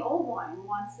drinking the old wine,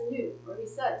 wants the new, for he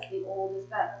says the old is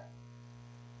better.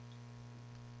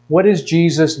 What is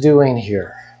Jesus doing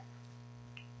here?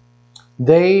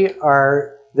 They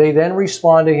then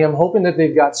respond to him, hoping that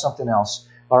they've got something else.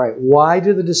 All right, why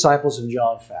do the disciples of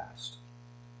John fast?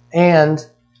 And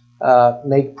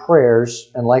make prayers,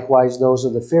 and likewise those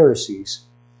of the Pharisees,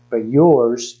 but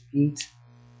yours eat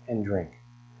and drink.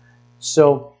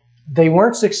 So they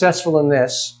weren't successful in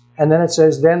this, and then it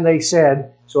says, then they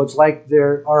said, so it's like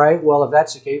they're, all right, well, if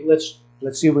that's the case,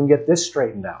 let's see if we can get this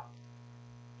straightened out.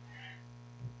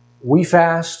 We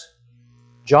fast,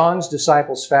 John's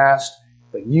disciples fast,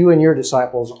 but you and your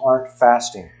disciples aren't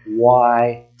fasting.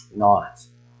 Why not?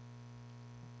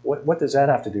 What does that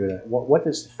have to do with it? What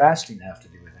does the fasting have to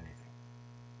do with anything?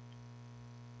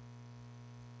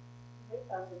 They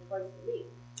fasted twice a week.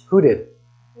 Who did?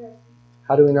 Yes.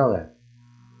 How do we know that?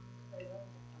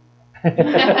 Okay.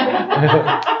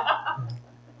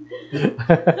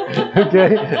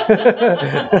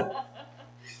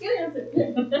 Good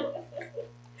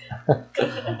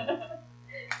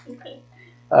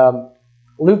answer.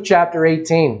 Luke chapter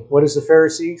 18. What does the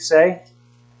Pharisee say?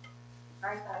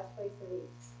 I fast twice a week.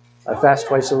 I fast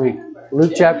twice a week.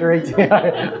 Luke chapter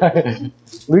 18.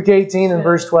 Luke 18 and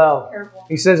verse 12. Careful.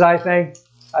 He says, I thank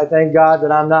God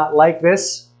that I'm not like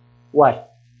this.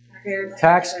 What?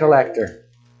 Tax collector.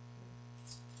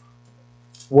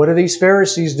 What are these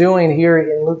Pharisees doing here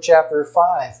in Luke chapter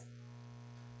 5?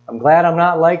 I'm glad I'm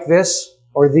not like this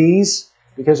or these,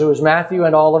 because it was Matthew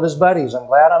and all of his buddies. I'm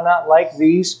glad I'm not like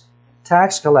these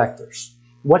tax collectors.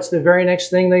 What's the very next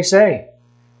thing they say?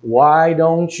 Why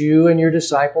don't you and your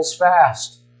disciples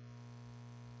fast?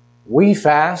 We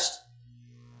fast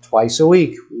twice a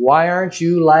week. Why aren't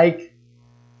you like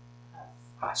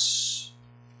us?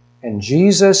 And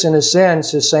Jesus, in a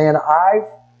sense, is saying, I've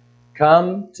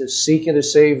come to seek and to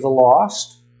save the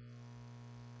lost.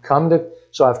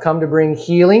 So I've come to bring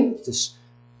healing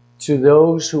to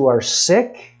those who are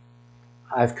sick.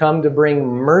 I've come to bring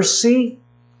mercy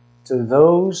to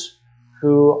those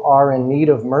who are in need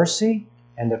of mercy,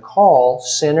 and to call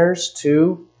sinners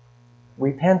to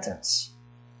repentance.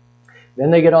 Then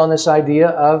they get on this idea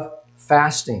of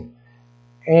fasting.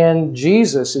 And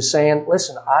Jesus is saying,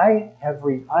 listen,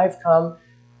 I've come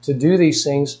to do these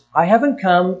things. I haven't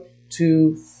come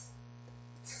to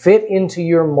fit into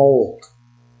your mold.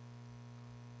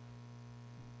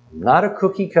 I'm not a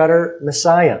cookie cutter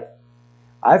Messiah.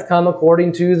 I've come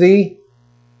according to the,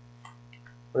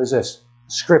 what is this?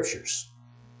 Scriptures.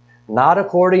 Not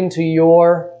according to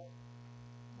your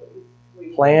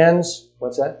plans.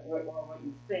 What's that? What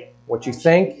you think. What you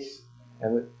think.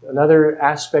 And another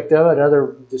aspect of it,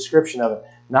 another description of it.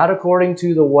 Not according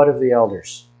to the what of the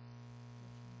elders.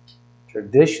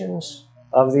 Traditions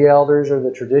of the elders or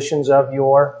the traditions of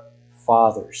your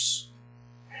fathers.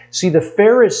 See, the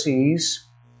Pharisees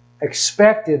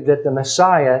expected that the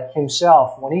Messiah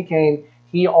himself, when he came,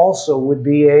 he also would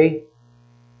be a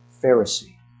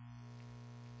Pharisee.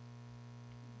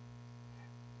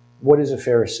 What is a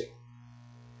Pharisee?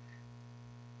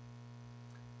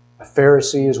 A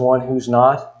Pharisee is one who's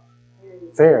not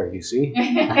fair, you see.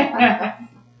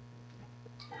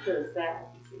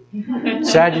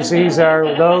 Sadducees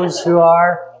are those who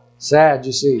are sad,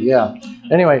 you see. Yeah.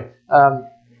 Anyway. Yeah.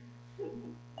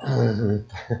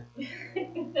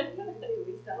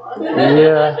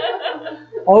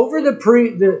 Over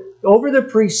the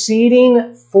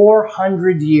preceding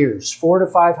 400 years, 400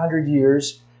 to 500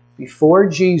 years before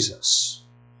Jesus,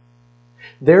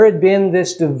 there had been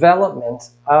this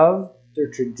development of the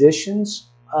traditions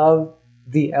of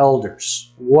the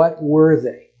elders. What were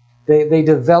they? They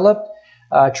developed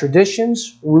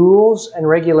traditions, rules, and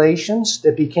regulations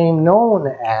that became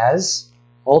known as,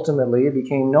 ultimately, it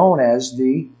became known as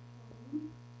the,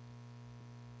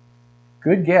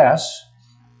 good guess,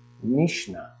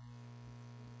 Mishnah.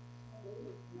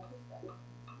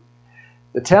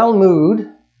 The Talmud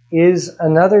is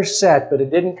another set, but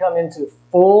it didn't come into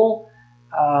full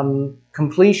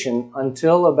completion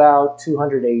until about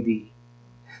 200 AD.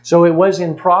 So it was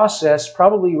in process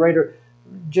probably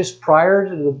just prior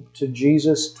to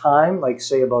Jesus' time, like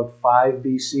say about 5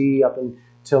 BC up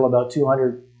until about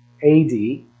 200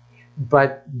 AD.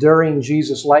 But during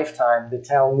Jesus' lifetime, the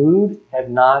Talmud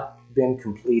had not been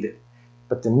completed.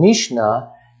 But the Mishnah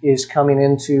is coming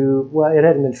into, well, it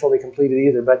hadn't been fully completed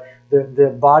either, but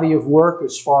the body of work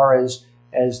as far as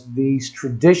these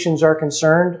traditions are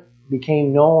concerned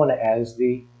became known as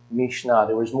the Mishnah.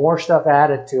 There was more stuff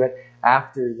added to it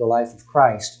after the life of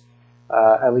Christ,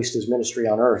 at least his ministry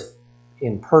on earth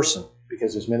in person,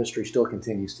 because his ministry still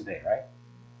continues today, right?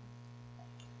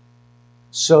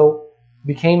 So,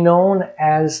 became known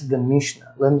as the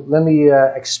Mishnah. Let me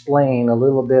explain a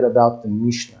little bit about the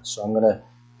Mishnah. So I'm going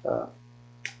to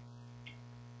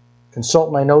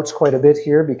consult my notes quite a bit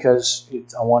here because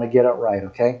I want to get it right,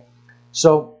 okay?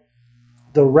 So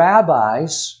the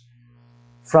rabbis,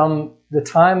 from the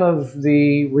time of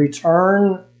the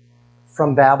return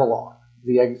from Babylon,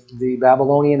 the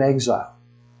Babylonian exile,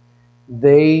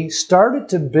 they started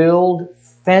to build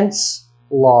fence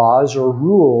laws or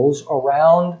rules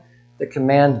around the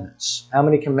commandments. How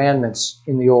many commandments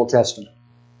in the Old Testament?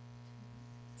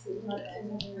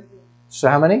 So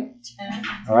how many? 10.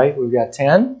 All right, we've got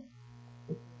 10.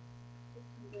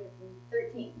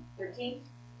 13.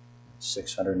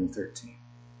 613.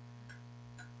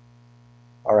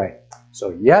 All right, so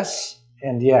yes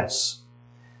and yes.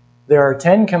 There are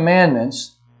 10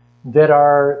 commandments that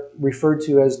are referred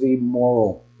to as the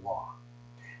moral law.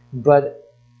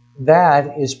 But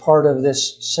that is part of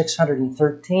this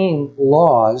 613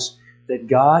 laws that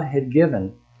God had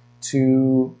given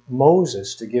to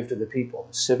Moses to give to the people.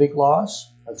 The civic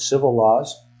laws, the civil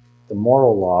laws, the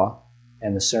moral law,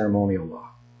 and the ceremonial law.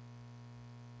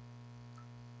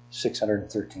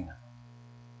 613 of them.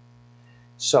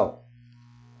 So,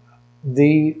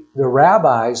 the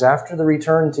rabbis, after the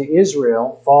return to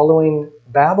Israel, following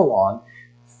Babylon,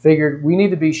 figured we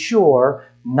need to be sure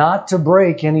not to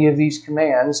break any of these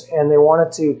commands, and they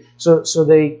wanted to. So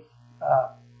they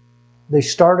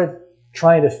started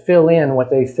trying to fill in what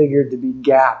they figured to be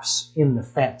gaps in the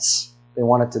fence. They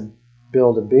wanted to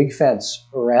build a big fence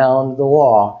around the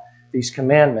law, these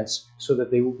commandments, so that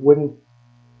they wouldn't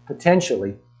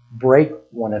potentially break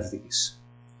one of these,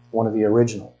 one of the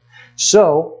original.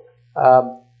 So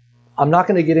I'm not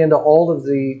going to get into all of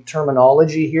the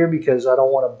terminology here because I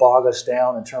don't want to bog us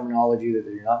down in terminology that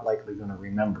you're not likely going to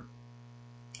remember.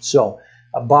 So,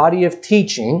 a body of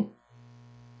teaching.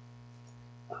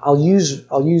 I'll use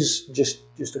just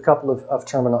a couple of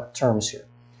terms here.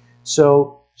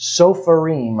 So,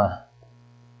 sopharim.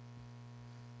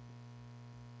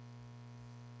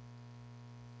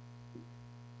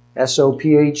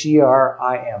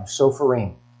 S-O-P-H-E-R-I-M.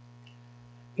 Sopharim.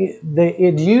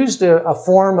 It used a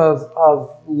form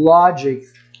of logic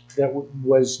that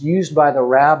was used by the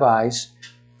rabbis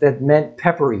that meant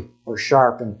peppery or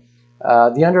sharp. And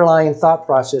the underlying thought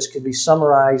process could be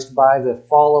summarized by the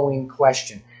following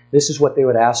question. This is what they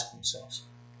would ask themselves.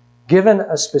 Given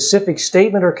a specific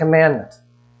statement or commandment,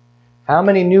 how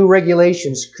many new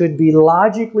regulations could be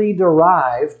logically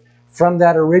derived from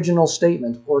that original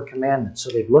statement or commandment? So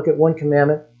they'd look at one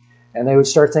commandment, and they would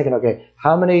start thinking, okay,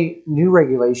 how many new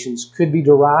regulations could be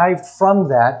derived from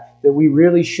that we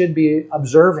really should be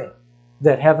observing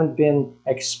that haven't been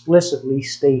explicitly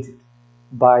stated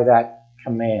by that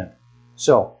command?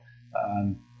 So,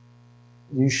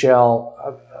 you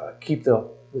shall keep the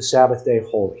Sabbath day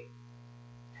holy.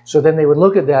 So then they would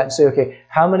look at that and say, okay,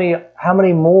 how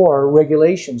many more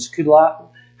regulations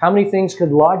how many things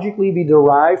could logically be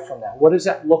derived from that? What does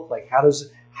that look like?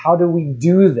 How do we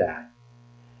do that?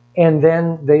 And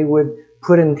then they would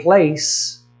put in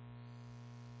place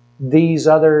these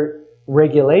other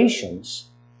regulations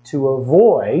to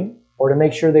avoid or to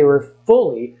make sure they were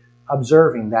fully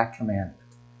observing that commandment.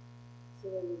 So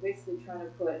they were basically trying to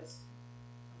put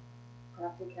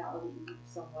somewhat practicality to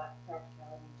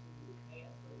the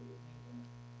commands where we would make them.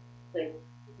 Like,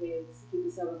 okay, it's keep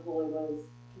the Sabbath holy, what is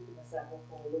keeping the Sabbath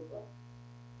holy look like?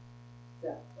 Is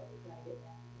that what we're trying to get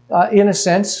at? In a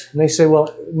sense, they say,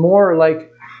 well, more like,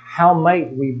 how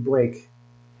might we break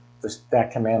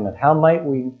that commandment? How might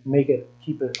we make it,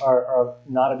 keep it, or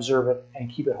not observe it and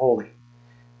keep it holy?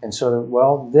 And so,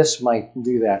 well, this might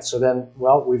do that. So then,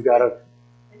 well, we've got to...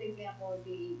 An example would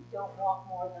be, don't walk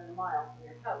more than a mile from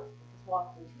your house. Because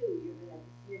walking 2,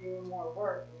 you're doing more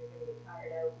work and you're going to get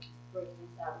tired out breaking the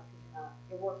Sabbath because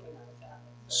you're working on the Sabbath.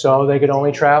 So they could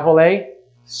only travel a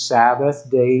Sabbath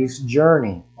day's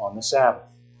journey on the Sabbath.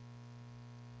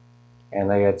 And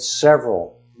they had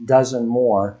several dozen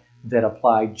more that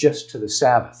applied just to the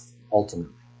Sabbath,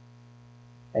 ultimately.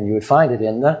 And you would find it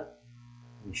in the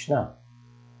Mishnah.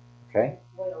 Okay?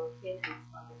 Oil or kids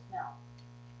on the smell.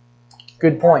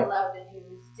 Good point. You're not allowed to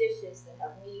use dishes that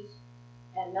have meat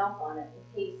and milk on it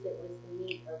in case it was the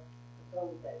meat of a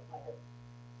goat that might have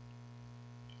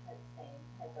had the same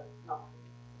type of milk.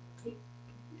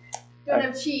 Don't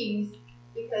have cheese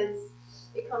because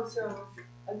it comes from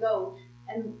a goat,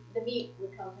 and the meat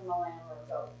would come from a lamb or a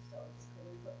goat, so you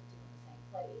couldn't put the two on the same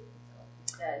plate. So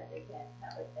instead, they can't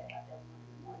have it. They have to have one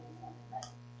in the morning and one at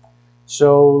night.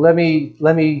 So let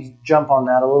me jump on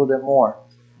that a little bit more.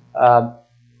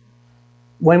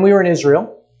 When we were in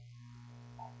Israel,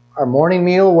 our morning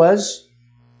meal was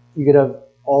you could have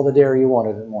all the dairy you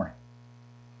wanted in the morning,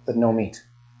 but no meat.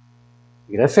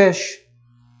 You could have fish,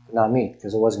 but not meat,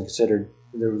 because it wasn't considered.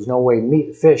 There was no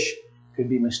way fish could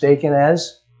be mistaken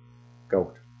as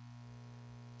goat.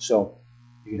 So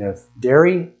you could have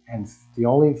dairy, and the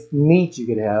only meat you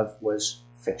could have was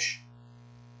fish.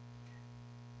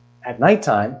 At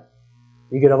nighttime,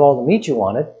 you could have all the meat you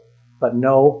wanted, but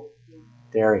no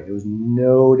dairy. There was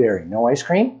no dairy. No ice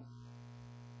cream,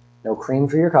 no cream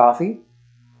for your coffee.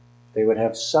 They would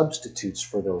have substitutes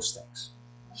for those things.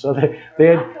 So they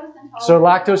had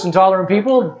lactose intolerant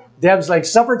people. Deb's like,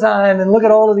 supper time, and look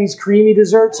at all of these creamy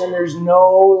desserts, and there's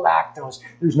no lactose.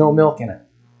 There's no milk in it.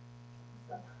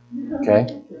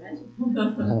 Okay?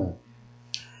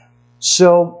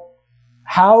 So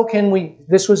how can we,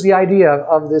 this was the idea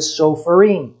of this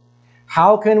sopharim.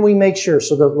 How can we make sure?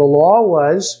 So the law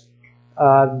was,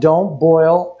 don't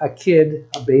boil a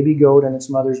baby goat in its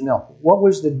mother's milk. What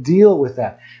was the deal with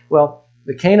that? Well,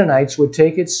 the Canaanites would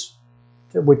take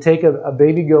a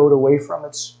baby goat away from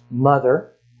its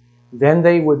mother. Then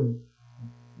they would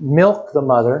milk the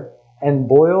mother and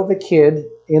boil the kid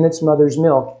in its mother's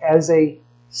milk as a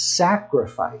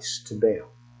sacrifice to Baal.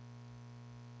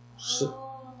 So,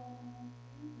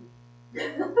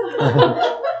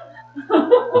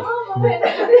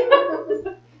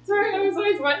 Sorry, I was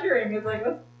always wondering. It's like,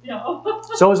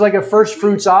 so it was like a first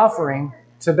fruits offering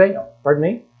to Baal. Pardon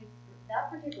me? That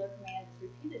particular command is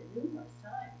repeated numerous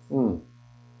times.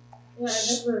 Yeah,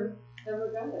 I never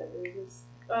got it. It was just,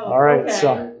 All right,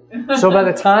 okay. so by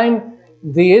the time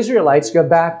the Israelites got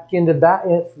back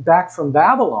from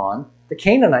Babylon, the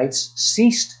Canaanites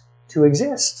ceased to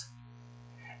exist.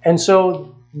 And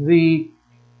so the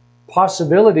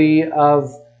possibility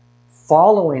of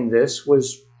following this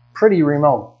was pretty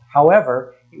remote.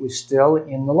 However, it was still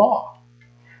in the law.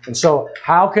 And so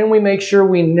how can we make sure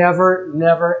we never,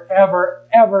 ever,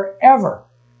 ever, ever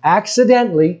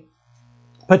accidentally,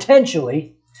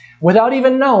 potentially, without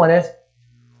even knowing it,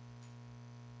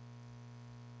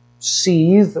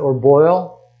 seethe or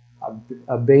boil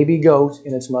a baby goat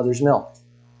in its mother's milk?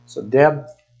 So Deb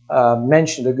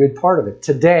mentioned a good part of it.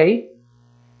 Today,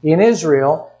 in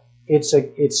Israel, it's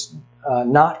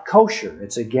not kosher.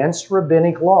 It's against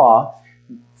rabbinic law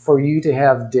for you to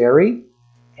have dairy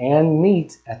and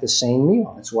meat at the same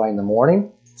meal. That's why in the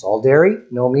morning, it's all dairy,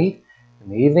 no meat. In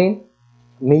the evening,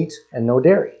 meat and no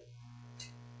dairy.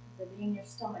 They'll be in your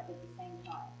stomach at the same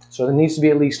time. So there needs to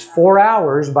be at least 4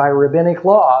 hours by rabbinic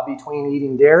law between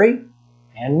eating dairy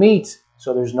and meat.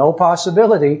 So there's no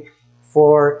possibility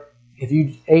for, if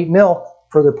you ate milk,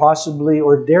 for there possibly,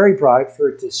 or dairy product, for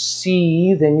it to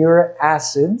seethe in your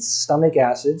acids, stomach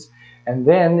acids. And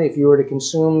then if you were to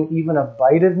consume even a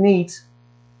bite of meat,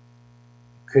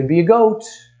 could be a goat,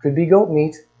 could be goat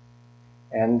meat,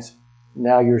 and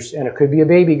it could be a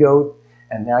baby goat,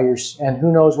 and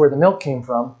who knows where the milk came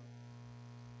from.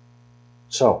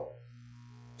 So,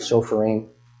 sopharim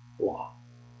law.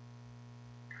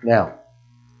 Now,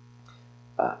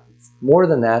 more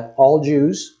than that, all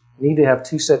Jews need to have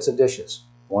 2 sets of dishes.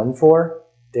 One for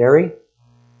dairy,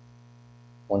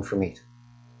 one for meat.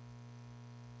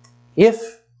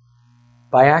 If,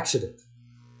 by accident,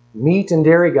 meat and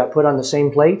dairy got put on the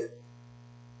same plate,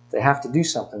 they have to do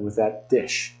something with that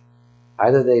dish.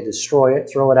 Either they destroy it,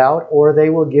 throw it out, or they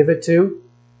will give it to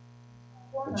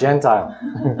a Gentile.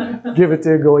 Give it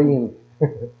to a Goyim.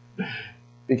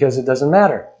 Because it doesn't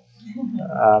matter.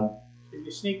 If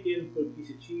you sneaked in and put a piece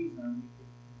of cheese on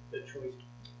the choice.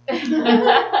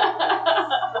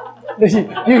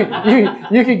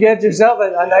 you could get yourself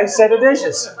a nice set of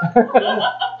dishes.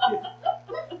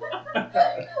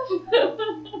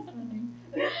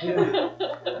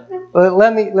 Well,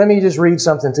 let me just read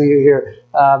something to you here.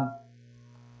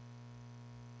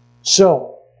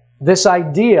 So this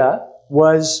idea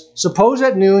was, suppose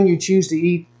at noon you choose to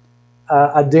eat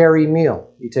a dairy meal.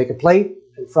 You take a plate,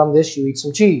 and from this you eat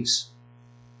some cheese.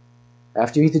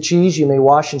 After you eat the cheese, you may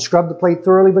wash and scrub the plate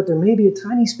thoroughly, but there may be a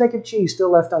tiny speck of cheese still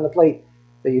left on the plate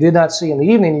that you did not see. In the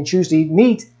evening, you choose to eat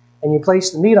meat, and you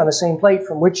place the meat on the same plate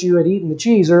from which you had eaten the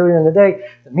cheese earlier in the day.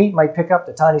 The meat might pick up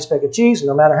the tiny speck of cheese, and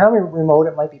no matter how remote,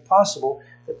 it might be possible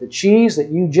that the cheese that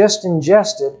you just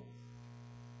ingested,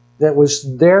 that was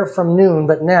there from noon,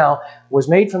 but now was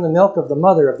made from the milk of the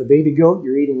mother of the baby goat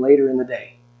you're eating later in the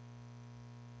day.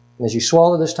 And as you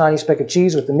swallow this tiny speck of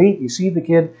cheese with the meat, you seethe the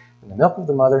kid in the milk of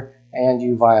the mother, and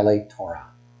you violate Torah.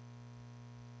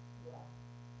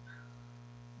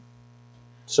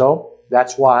 So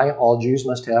that's why all Jews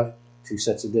must have 2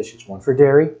 sets of dishes. One for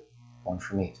dairy, one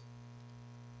for meat.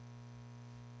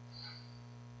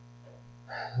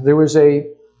 There was a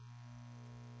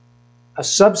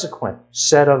subsequent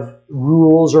set of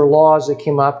rules or laws that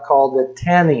came up called the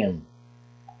Taniim.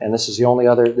 And this is the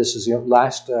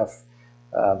last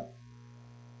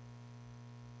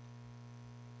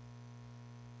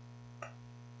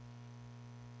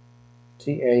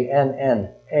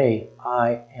T-A-N-N-A-I-M.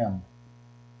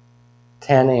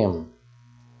 Tanim.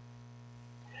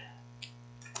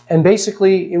 And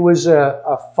basically, it was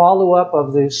a follow-up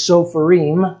of the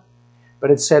Sopharim, but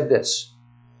it said this.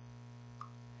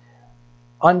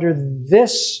 Under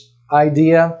this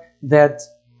idea that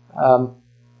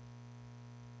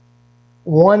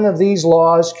one of these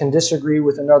laws can disagree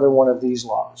with another one of these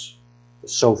laws, the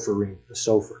Sopharim, the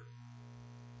Sophar,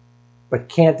 but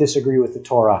can't disagree with the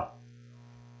Torah.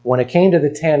 When it came to the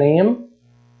Tanim,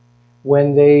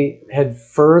 when they had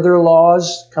further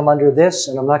laws come under this,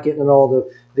 and I'm not getting into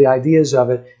all the ideas of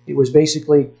it, it was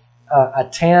basically a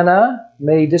Tana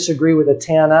may disagree with a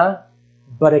Tana,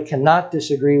 but it cannot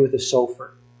disagree with a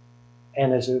Sophar.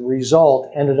 And as a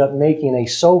result, ended up making a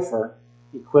Sophar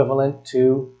equivalent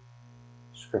to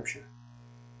Scripture.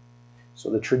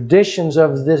 So the traditions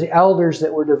of the elders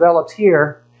that were developed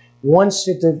here, once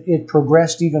it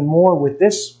progressed even more with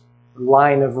this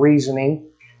line of reasoning,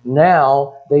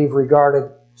 now they've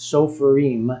regarded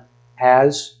Sopharim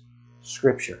as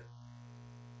Scripture.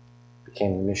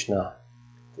 Became the Mishnah.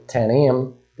 The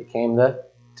Tanim became the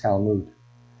Talmud.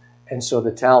 And so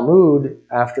the Talmud,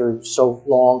 after so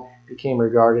long, became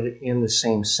regarded in the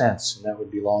same sense, and that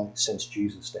would be long since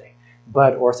Jesus' day.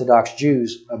 But Orthodox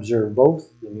Jews observe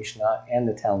both the Mishnah and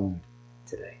the Talmud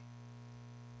today.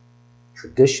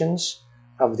 Traditions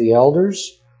of the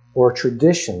elders or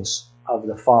traditions of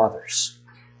the fathers.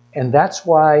 And that's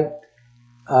why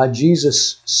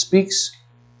Jesus speaks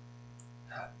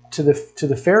to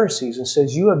the Pharisees and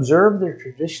says, you observe the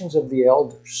traditions of the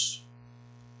elders,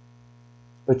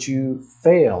 but you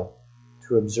fail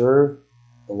to observe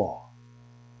the law,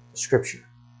 the Scripture.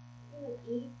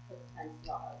 Eve took 10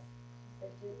 laws. She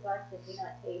said, God said, do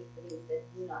not taste, but he said,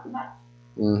 do not touch.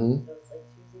 Mm-hmm. So it's like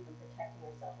she was even protecting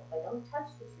herself. If I don't touch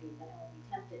the tree, then I will be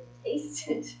tempted to taste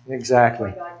it.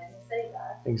 Exactly. But God didn't say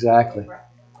that. Exactly.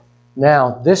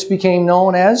 Now, this became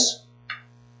known as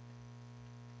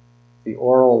the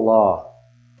oral law.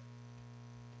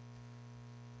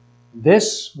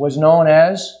 This was known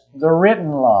as the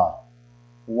written law.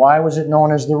 Why was it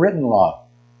known as the written law?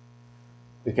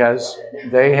 Because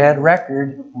they had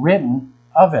record written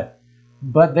of it.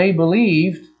 But they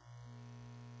believed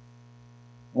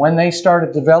when they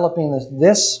started developing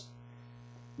this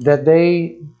that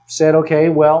they said, okay,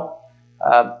 well,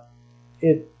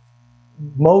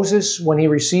 Moses, when he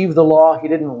received the law, he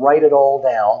didn't write it all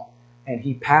down, and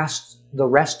he passed the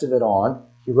rest of it on.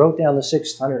 He wrote down the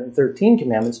 613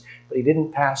 commandments, but he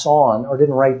didn't pass on or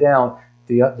didn't write down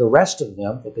the rest of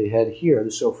them that they had here, the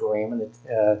Sopharim and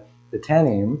the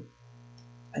Tanim.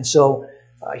 And so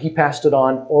he passed it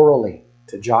on orally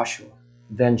to Joshua,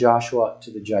 then Joshua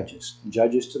to the judges, and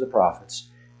judges to the prophets,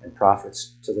 and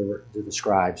prophets to the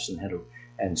scribes.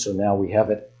 And so now we have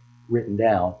it written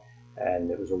down,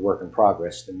 and it was a work in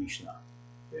progress, the Mishnah.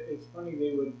 It's funny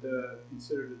they would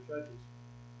consider the judges.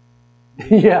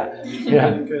 Yeah.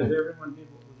 Because everyone did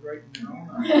what was right in their own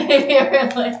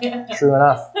eyes. True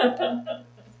enough.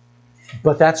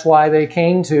 But that's why they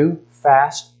came to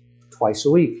fast twice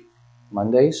a week,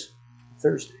 Mondays,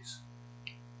 Thursdays.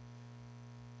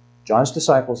 John's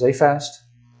disciples, they fast.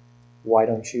 Why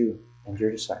don't you and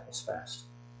your disciples fast?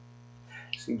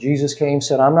 See, Jesus came and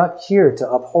said, I'm not here to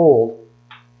uphold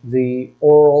the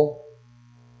oral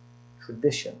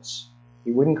traditions.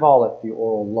 He wouldn't call it the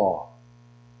oral law.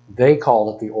 They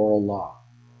called it the oral law.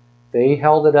 They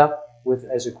held it up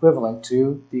as equivalent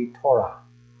to the Torah,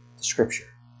 the Scripture.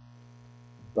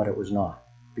 But it was not,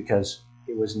 because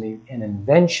it was an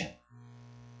invention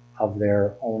of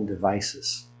their own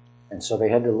devices. And so they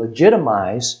had to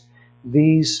legitimize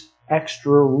these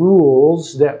extra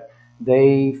rules that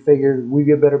they figured we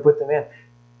better put them in.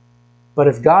 But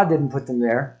if God didn't put them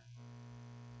there,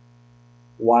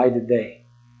 why did they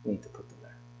need to put them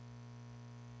there?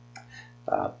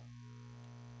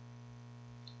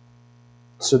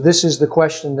 So this is the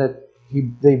question that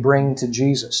they bring to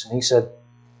Jesus. And he said,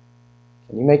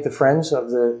 can you make the friends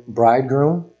of the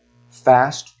bridegroom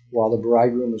fast while the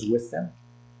bridegroom is with them?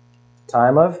 A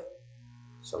time of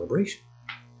celebration,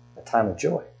 a time of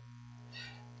joy.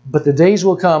 But the days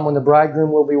will come when the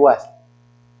bridegroom will be what?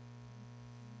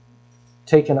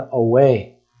 Taken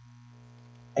away.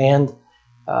 And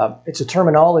it's a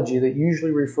terminology that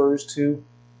usually refers to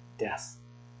death.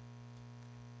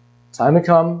 Time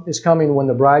is coming when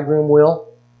the bridegroom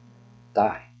will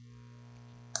die.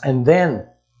 And then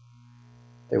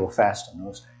they will fast in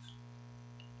those days.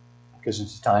 Because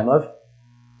it's a time of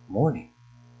mourning.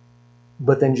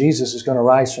 But then Jesus is going to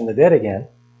rise from the dead again.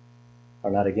 Or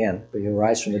not again, but he'll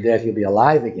rise from the dead. He'll be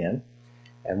alive again.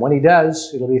 And when he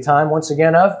does, it'll be a time once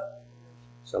again of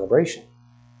celebration.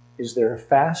 is there a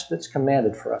fast that's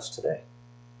commanded for us today?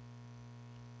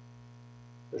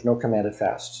 There's no commanded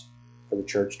fasts for the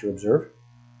church to observe,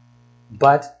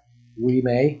 but we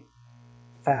may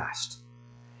fast.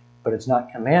 But it's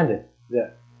not commanded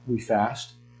that we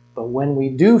fast. But when we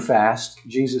do fast,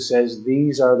 Jesus says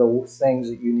these are the things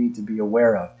that you need to be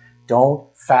aware of. Don't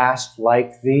fast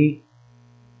like the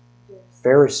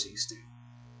Pharisees do.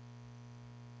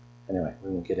 Anyway, we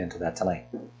won't get into that tonight.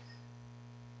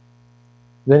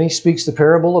 Then he speaks the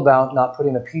parable about not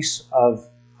putting a piece of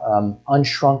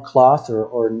unshrunk cloth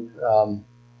or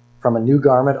from a new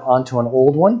garment onto an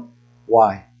old one.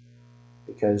 Why?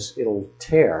 Because it'll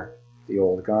tear the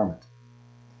old garment.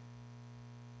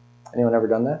 Anyone ever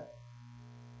done that?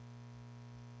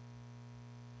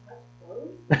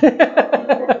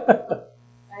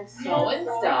 I've sewn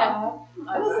stuff.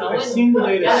 I've seen the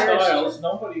latest styles.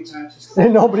 Nobody patches.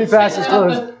 Nobody passes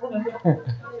clothes.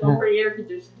 Go for air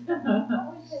conditioning. I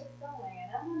want to take sewing,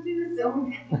 and I don't do the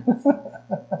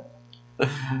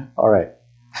sewing. All right.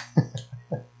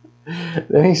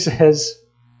 Then he says,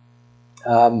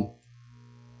 no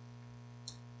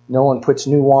one puts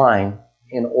new wine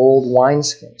in old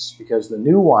wineskins, because the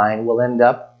new wine will end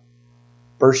up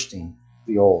bursting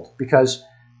the old. Because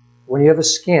when you have a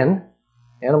skin,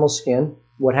 animal skin,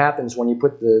 what happens when you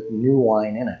put the new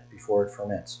wine in it before it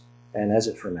ferments? And as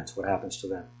it ferments, what happens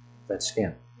to that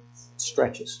skin? It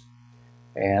stretches.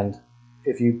 And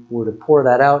if you were to pour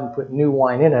that out and put new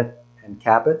wine in it and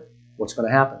cap it, what's going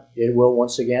to happen? It will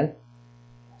once again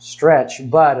stretch,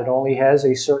 but it only has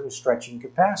a certain stretching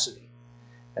capacity.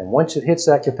 And once it hits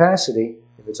that capacity,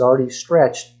 if it's already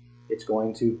stretched, it's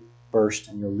going to burst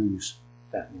and you'll lose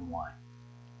that new wine.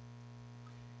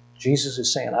 Jesus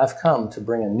is saying, I've come to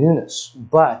bring a newness,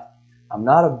 but I'm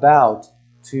not about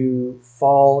to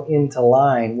fall into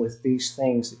line with these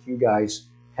things that you guys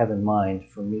have in mind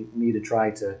for me to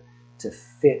try to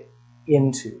fit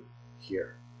into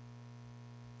here.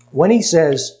 When he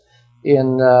says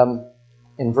in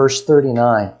verse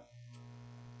 39,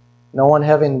 no one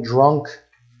having drunk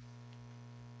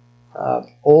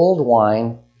old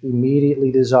wine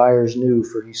immediately desires new,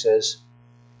 for he says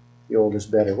the old is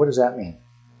better. What does that mean?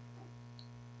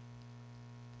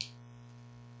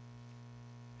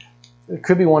 There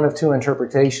could be one of two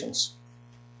interpretations.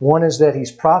 One is that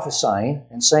he's prophesying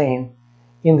and saying,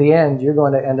 in the end, you're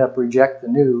going to end up reject the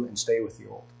new and stay with the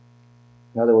old.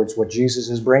 In other words, what Jesus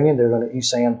is bringing, he's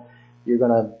saying, you're going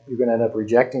to end up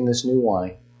rejecting this new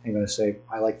wine and you're going to say,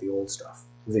 I like the old stuff,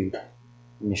 the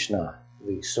Mishnah,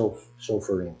 the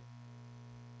Soferim.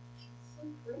 It's so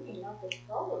freeing not to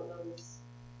follow those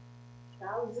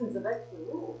thousands of extra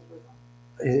rules for them.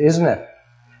 Isn't it?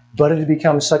 But it had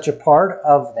become such a part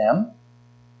of them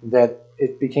that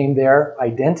it became their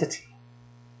identity.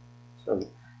 So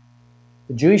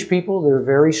the Jewish people, they're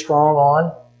very strong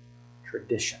on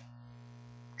tradition.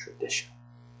 Tradition.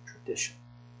 Tradition.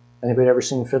 Anybody ever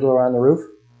seen Fiddler on the Roof?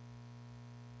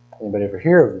 Anybody ever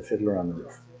hear of the Fiddler on the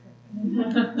Roof?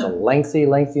 It's a lengthy,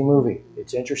 lengthy movie.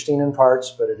 It's interesting in parts,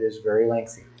 but it is very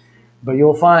lengthy. But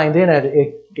you'll find in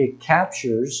it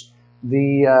captures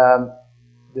a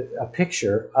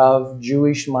picture of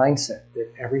Jewish mindset,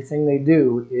 that everything they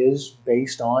do is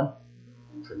based on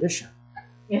tradition.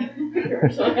 Yeah.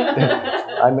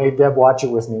 I made Deb watch it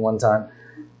with me one time,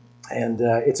 and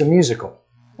it's a musical.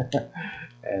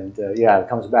 And yeah, it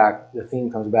comes back, the theme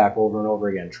comes back over and over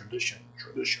again, tradition,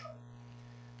 tradition.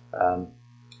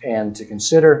 And to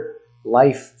consider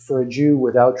life for a Jew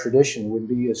without tradition would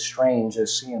be as strange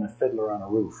as seeing a fiddler on a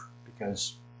roof,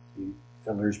 because the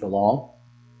fiddlers belong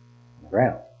on the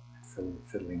ground,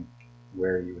 fiddling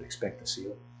where you would expect to see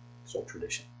it. So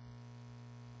tradition.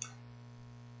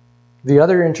 The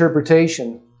other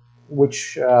interpretation,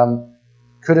 which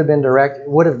would have been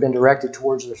directed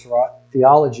towards the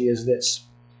theology, is this: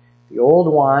 the old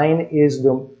wine is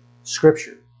the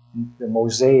Scripture, the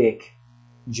Mosaic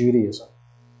Judaism.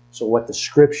 So what the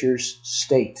Scriptures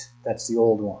state, that's the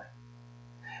old wine.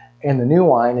 And the new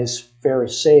wine is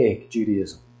Pharisaic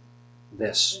Judaism,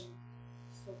 this.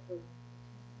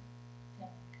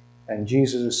 And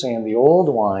Jesus is saying the old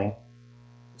wine,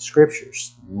 the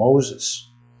Scriptures, Moses'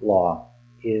 law,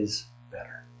 is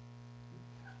better.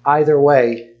 Either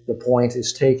way, the point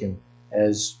is taken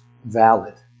as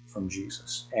valid from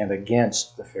Jesus and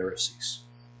against the Pharisees.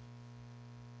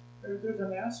 There's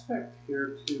an aspect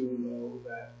here, too, though,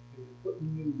 that if you put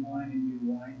new wine in new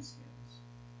wineskins,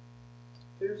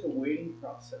 there's a waiting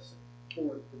process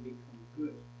for it to become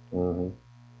good. Mm-hmm.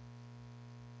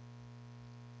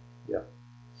 Yeah.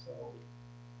 So,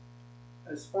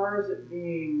 as far as it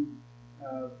being,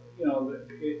 if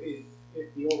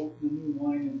the new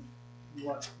wine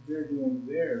what they're doing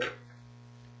there,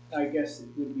 I guess it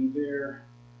would be their.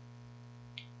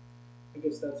 I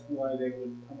guess that's why they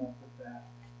would come up with that.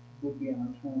 Would be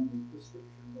on terms with the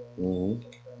scripture laws.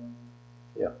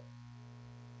 Yeah.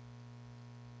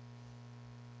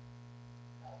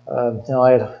 Now,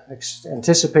 I had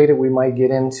anticipated we might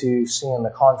get into seeing the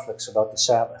conflicts about the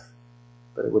Sabbath,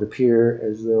 but it would appear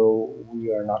as though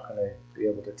we are not going to be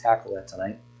able to tackle that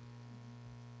tonight.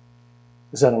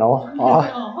 Is that an all?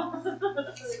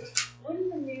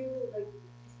 Wouldn't the new, like,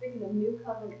 speaking of new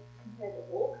covenant compared to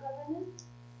old covenant,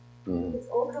 because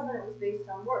old covenant was based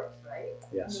on works, right?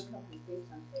 Yes. New covenant is based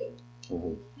on faith. Mm-hmm.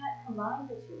 You can't combine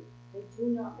the two. They do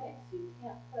not mix. You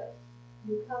can't put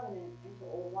new covenant into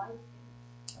old wineskins.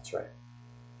 That's right.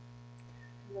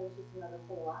 That was just another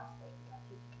whole aspect of that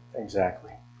teaching.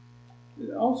 Exactly.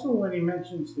 Also, when he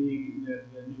mentions the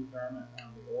new garment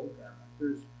and the old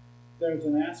garment, there's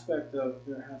an aspect of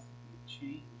there has to be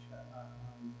change.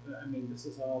 I mean, this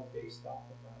is all based off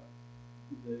of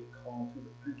the call to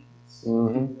repentance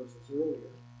versus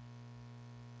earlier.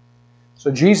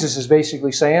 So Jesus is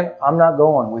basically saying, I'm not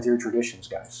going with your traditions,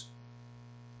 guys.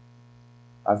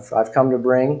 I've come to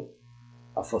bring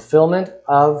a fulfillment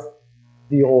of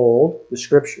the old, the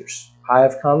scriptures. I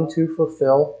have come to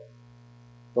fulfill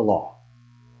the law.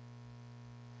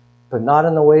 But not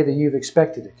in the way that you've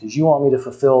expected it, because you want me to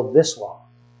fulfill this law.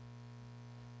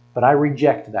 But I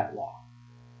reject that law.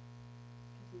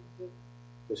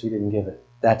 Because he didn't give it.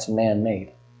 That's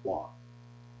man-made law.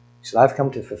 He said, I've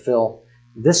come to fulfill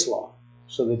this law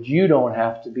so that you don't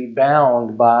have to be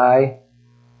bound by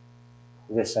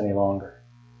this any longer.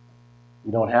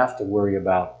 You don't have to worry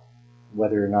about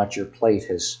whether or not your plate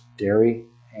has dairy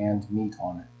and meat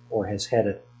on it, or has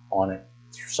head on it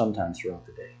sometime throughout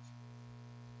the day.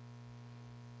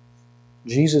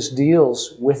 Jesus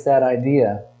deals with that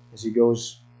idea as he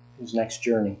goes his next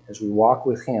journey, as we walk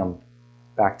with him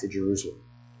back to Jerusalem.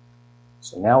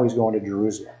 So now he's going to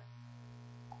Jerusalem.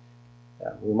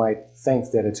 We might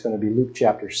think that it's going to be Luke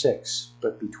chapter 6,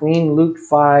 but between Luke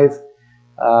 5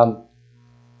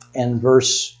 and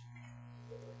verse,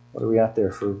 what are we at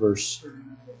there for verse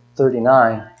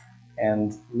 39,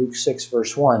 and Luke 6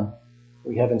 verse 1,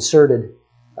 we have inserted,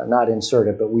 not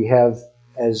inserted, but we have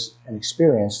as an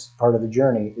experience, part of the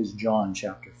journey is John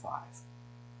chapter 5.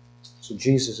 So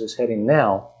Jesus is heading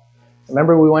now.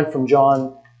 Remember we went from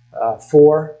John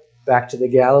 4 back to the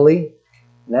Galilee?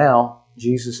 Now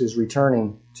Jesus is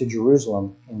returning to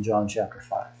Jerusalem in John chapter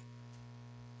 5.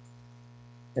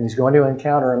 And he's going to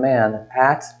encounter a man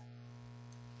at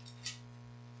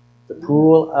the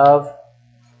pool of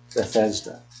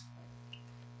Bethesda.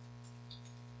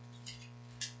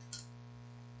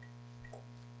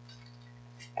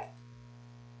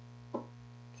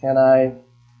 Can I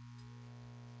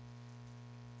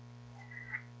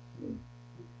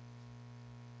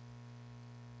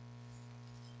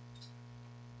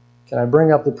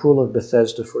bring up the pool of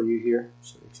Bethesda for you here?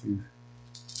 So that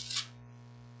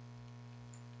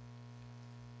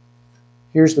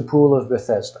here's the pool of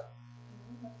Bethesda.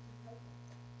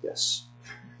 Yes.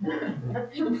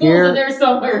 Here, there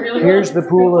somewhere, really. Here's the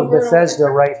pool of Bethesda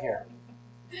right here.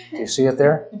 Do you see it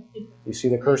there? Do you see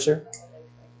the cursor?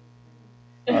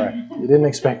 All right. You didn't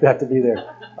expect that to be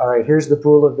there. All right. Here's the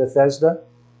pool of Bethesda.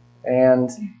 And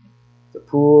the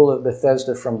pool of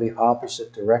Bethesda from the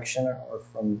opposite direction, or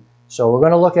from. So we're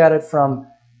going to look at it from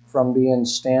being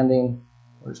standing.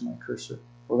 Where's my cursor?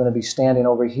 We're going to be standing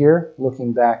over here,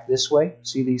 looking back this way.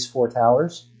 See these four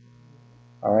towers?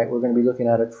 All right. We're going to be looking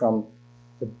at it from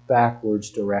the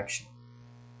backwards direction.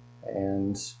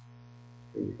 And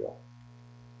here you go.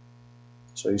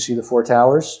 So you see the four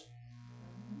towers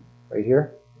right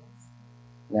here?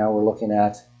 Now we're looking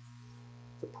at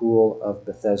the pool of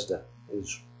Bethesda.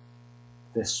 Is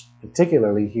this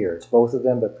particularly here? It's both of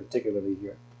them, but particularly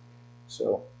here.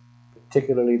 So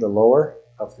particularly the lower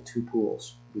of the two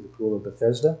pools would be the pool of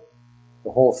Bethesda.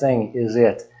 The whole thing is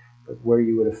it, but where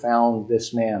you would have found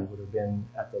this man would have been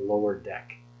at the lower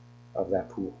deck of that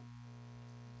pool.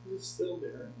 Is it still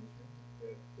there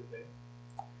today?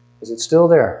 Is it still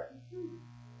there?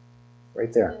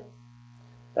 Right there.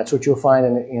 That's what you'll find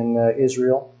in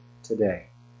Israel today,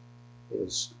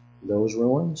 is those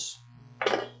ruins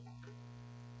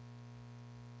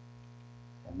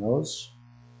and those.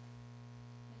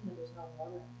 There's no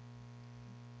water.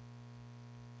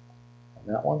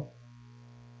 And that one.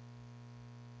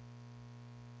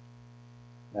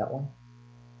 That one.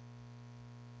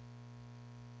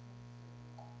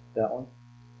 That one.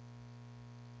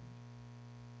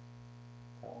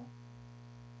 That one.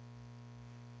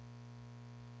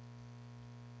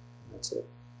 That's it.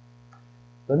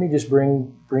 let me just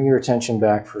bring your attention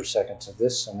back for a second to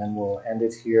this, and then we'll end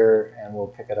it here, and we'll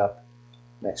pick it up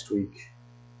next week.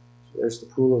 So there's the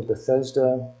Pool of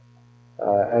Bethesda,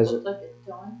 as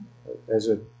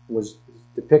it was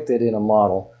depicted in a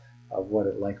model of what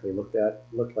it likely looked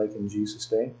like in Jesus'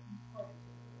 day,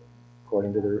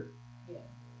 according to the.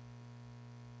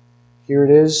 Here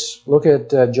it is. Look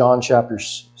at John chapter.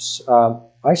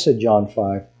 I said John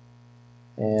 5,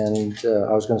 and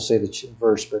I was going to say the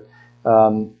verse, but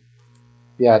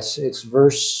yeah, it's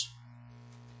verse.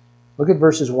 Look at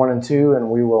verses 1 and 2, and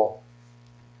we will.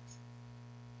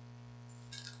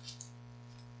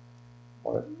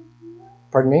 What?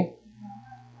 Pardon me?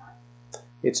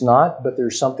 It's not, but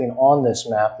there's something on this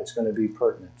map that's going to be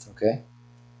pertinent. Okay.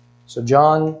 So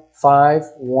John 5,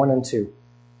 1 and 2.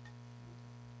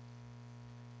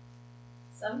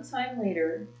 Sometime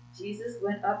later, Jesus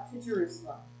went up to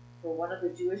Jerusalem for one of the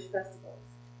Jewish festivals.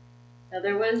 Now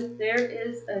there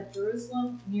is a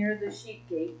Jerusalem near the sheep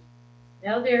gate.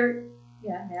 Now there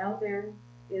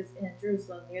is in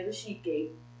Jerusalem near the sheep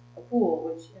gate a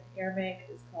pool, which in Aramaic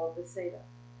is called Bethesda,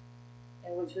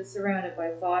 and which was surrounded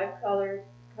by 5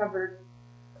 covered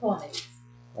colonnades.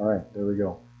 All right, there we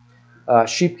go.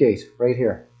 Sheep gate, right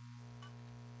here.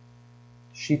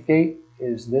 Sheep gate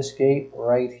is this gate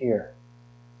right here.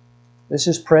 This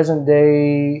is present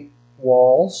day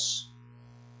walls,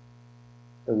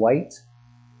 the white,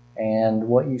 and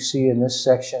what you see in this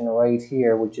section right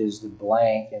here, which is the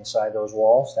blank inside those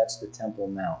walls, that's the Temple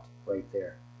Mount right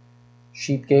there.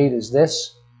 Sheep gate is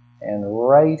this, and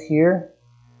right here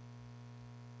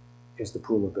is the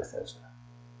Pool of Bethesda.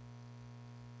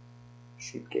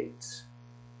 Sheep gates.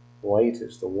 White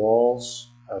is the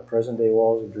walls, present day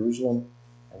walls of Jerusalem,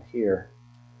 and here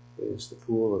is the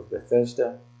Pool of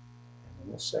Bethesda.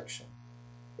 In this section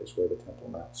is where the Temple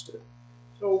Mount stood.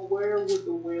 So where would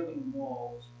the Wailing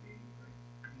Walls be?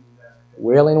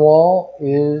 Wailing Wall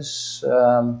is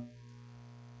up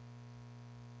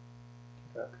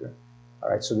here. All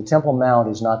right, so the Temple Mount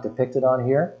is not depicted on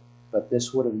here, but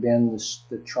this would have been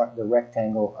the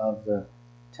rectangle of the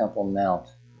Temple Mount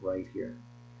right here.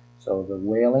 So the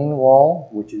Wailing Wall,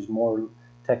 which is more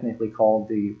technically called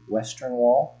the Western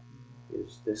Wall,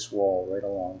 is this wall right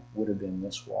along, would have been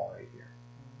this wall right here.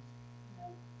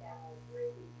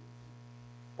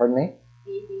 Pardon me?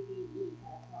 ABDE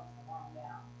kind of comes along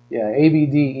down. Yeah,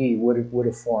 ABDE would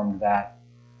have formed that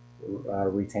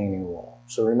retaining wall.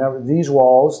 So remember, these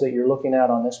walls that you're looking at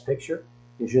on this picture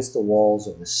is just the walls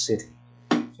of the city.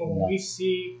 So when we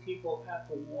see people at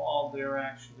the wall, they're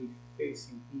actually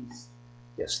facing east.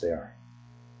 Yes, they are.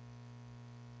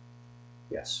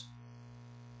 Yes.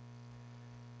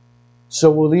 So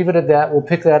we'll leave it at that. We'll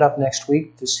pick that up next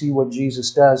week to see what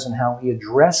Jesus does and how he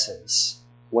addresses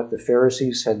what the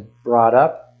Pharisees had brought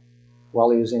up while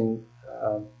he was in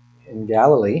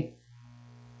Galilee,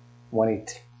 when he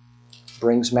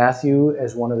brings Matthew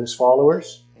as one of his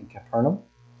followers in Capernaum,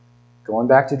 going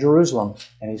back to Jerusalem,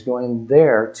 and he's going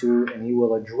there and he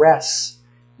will address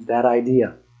that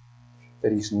idea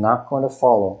that he's not going to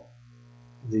follow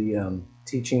the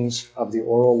teachings of the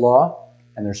oral law,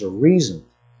 and there's a reason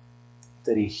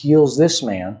that he heals this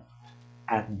man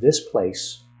at this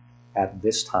place at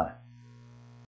this time.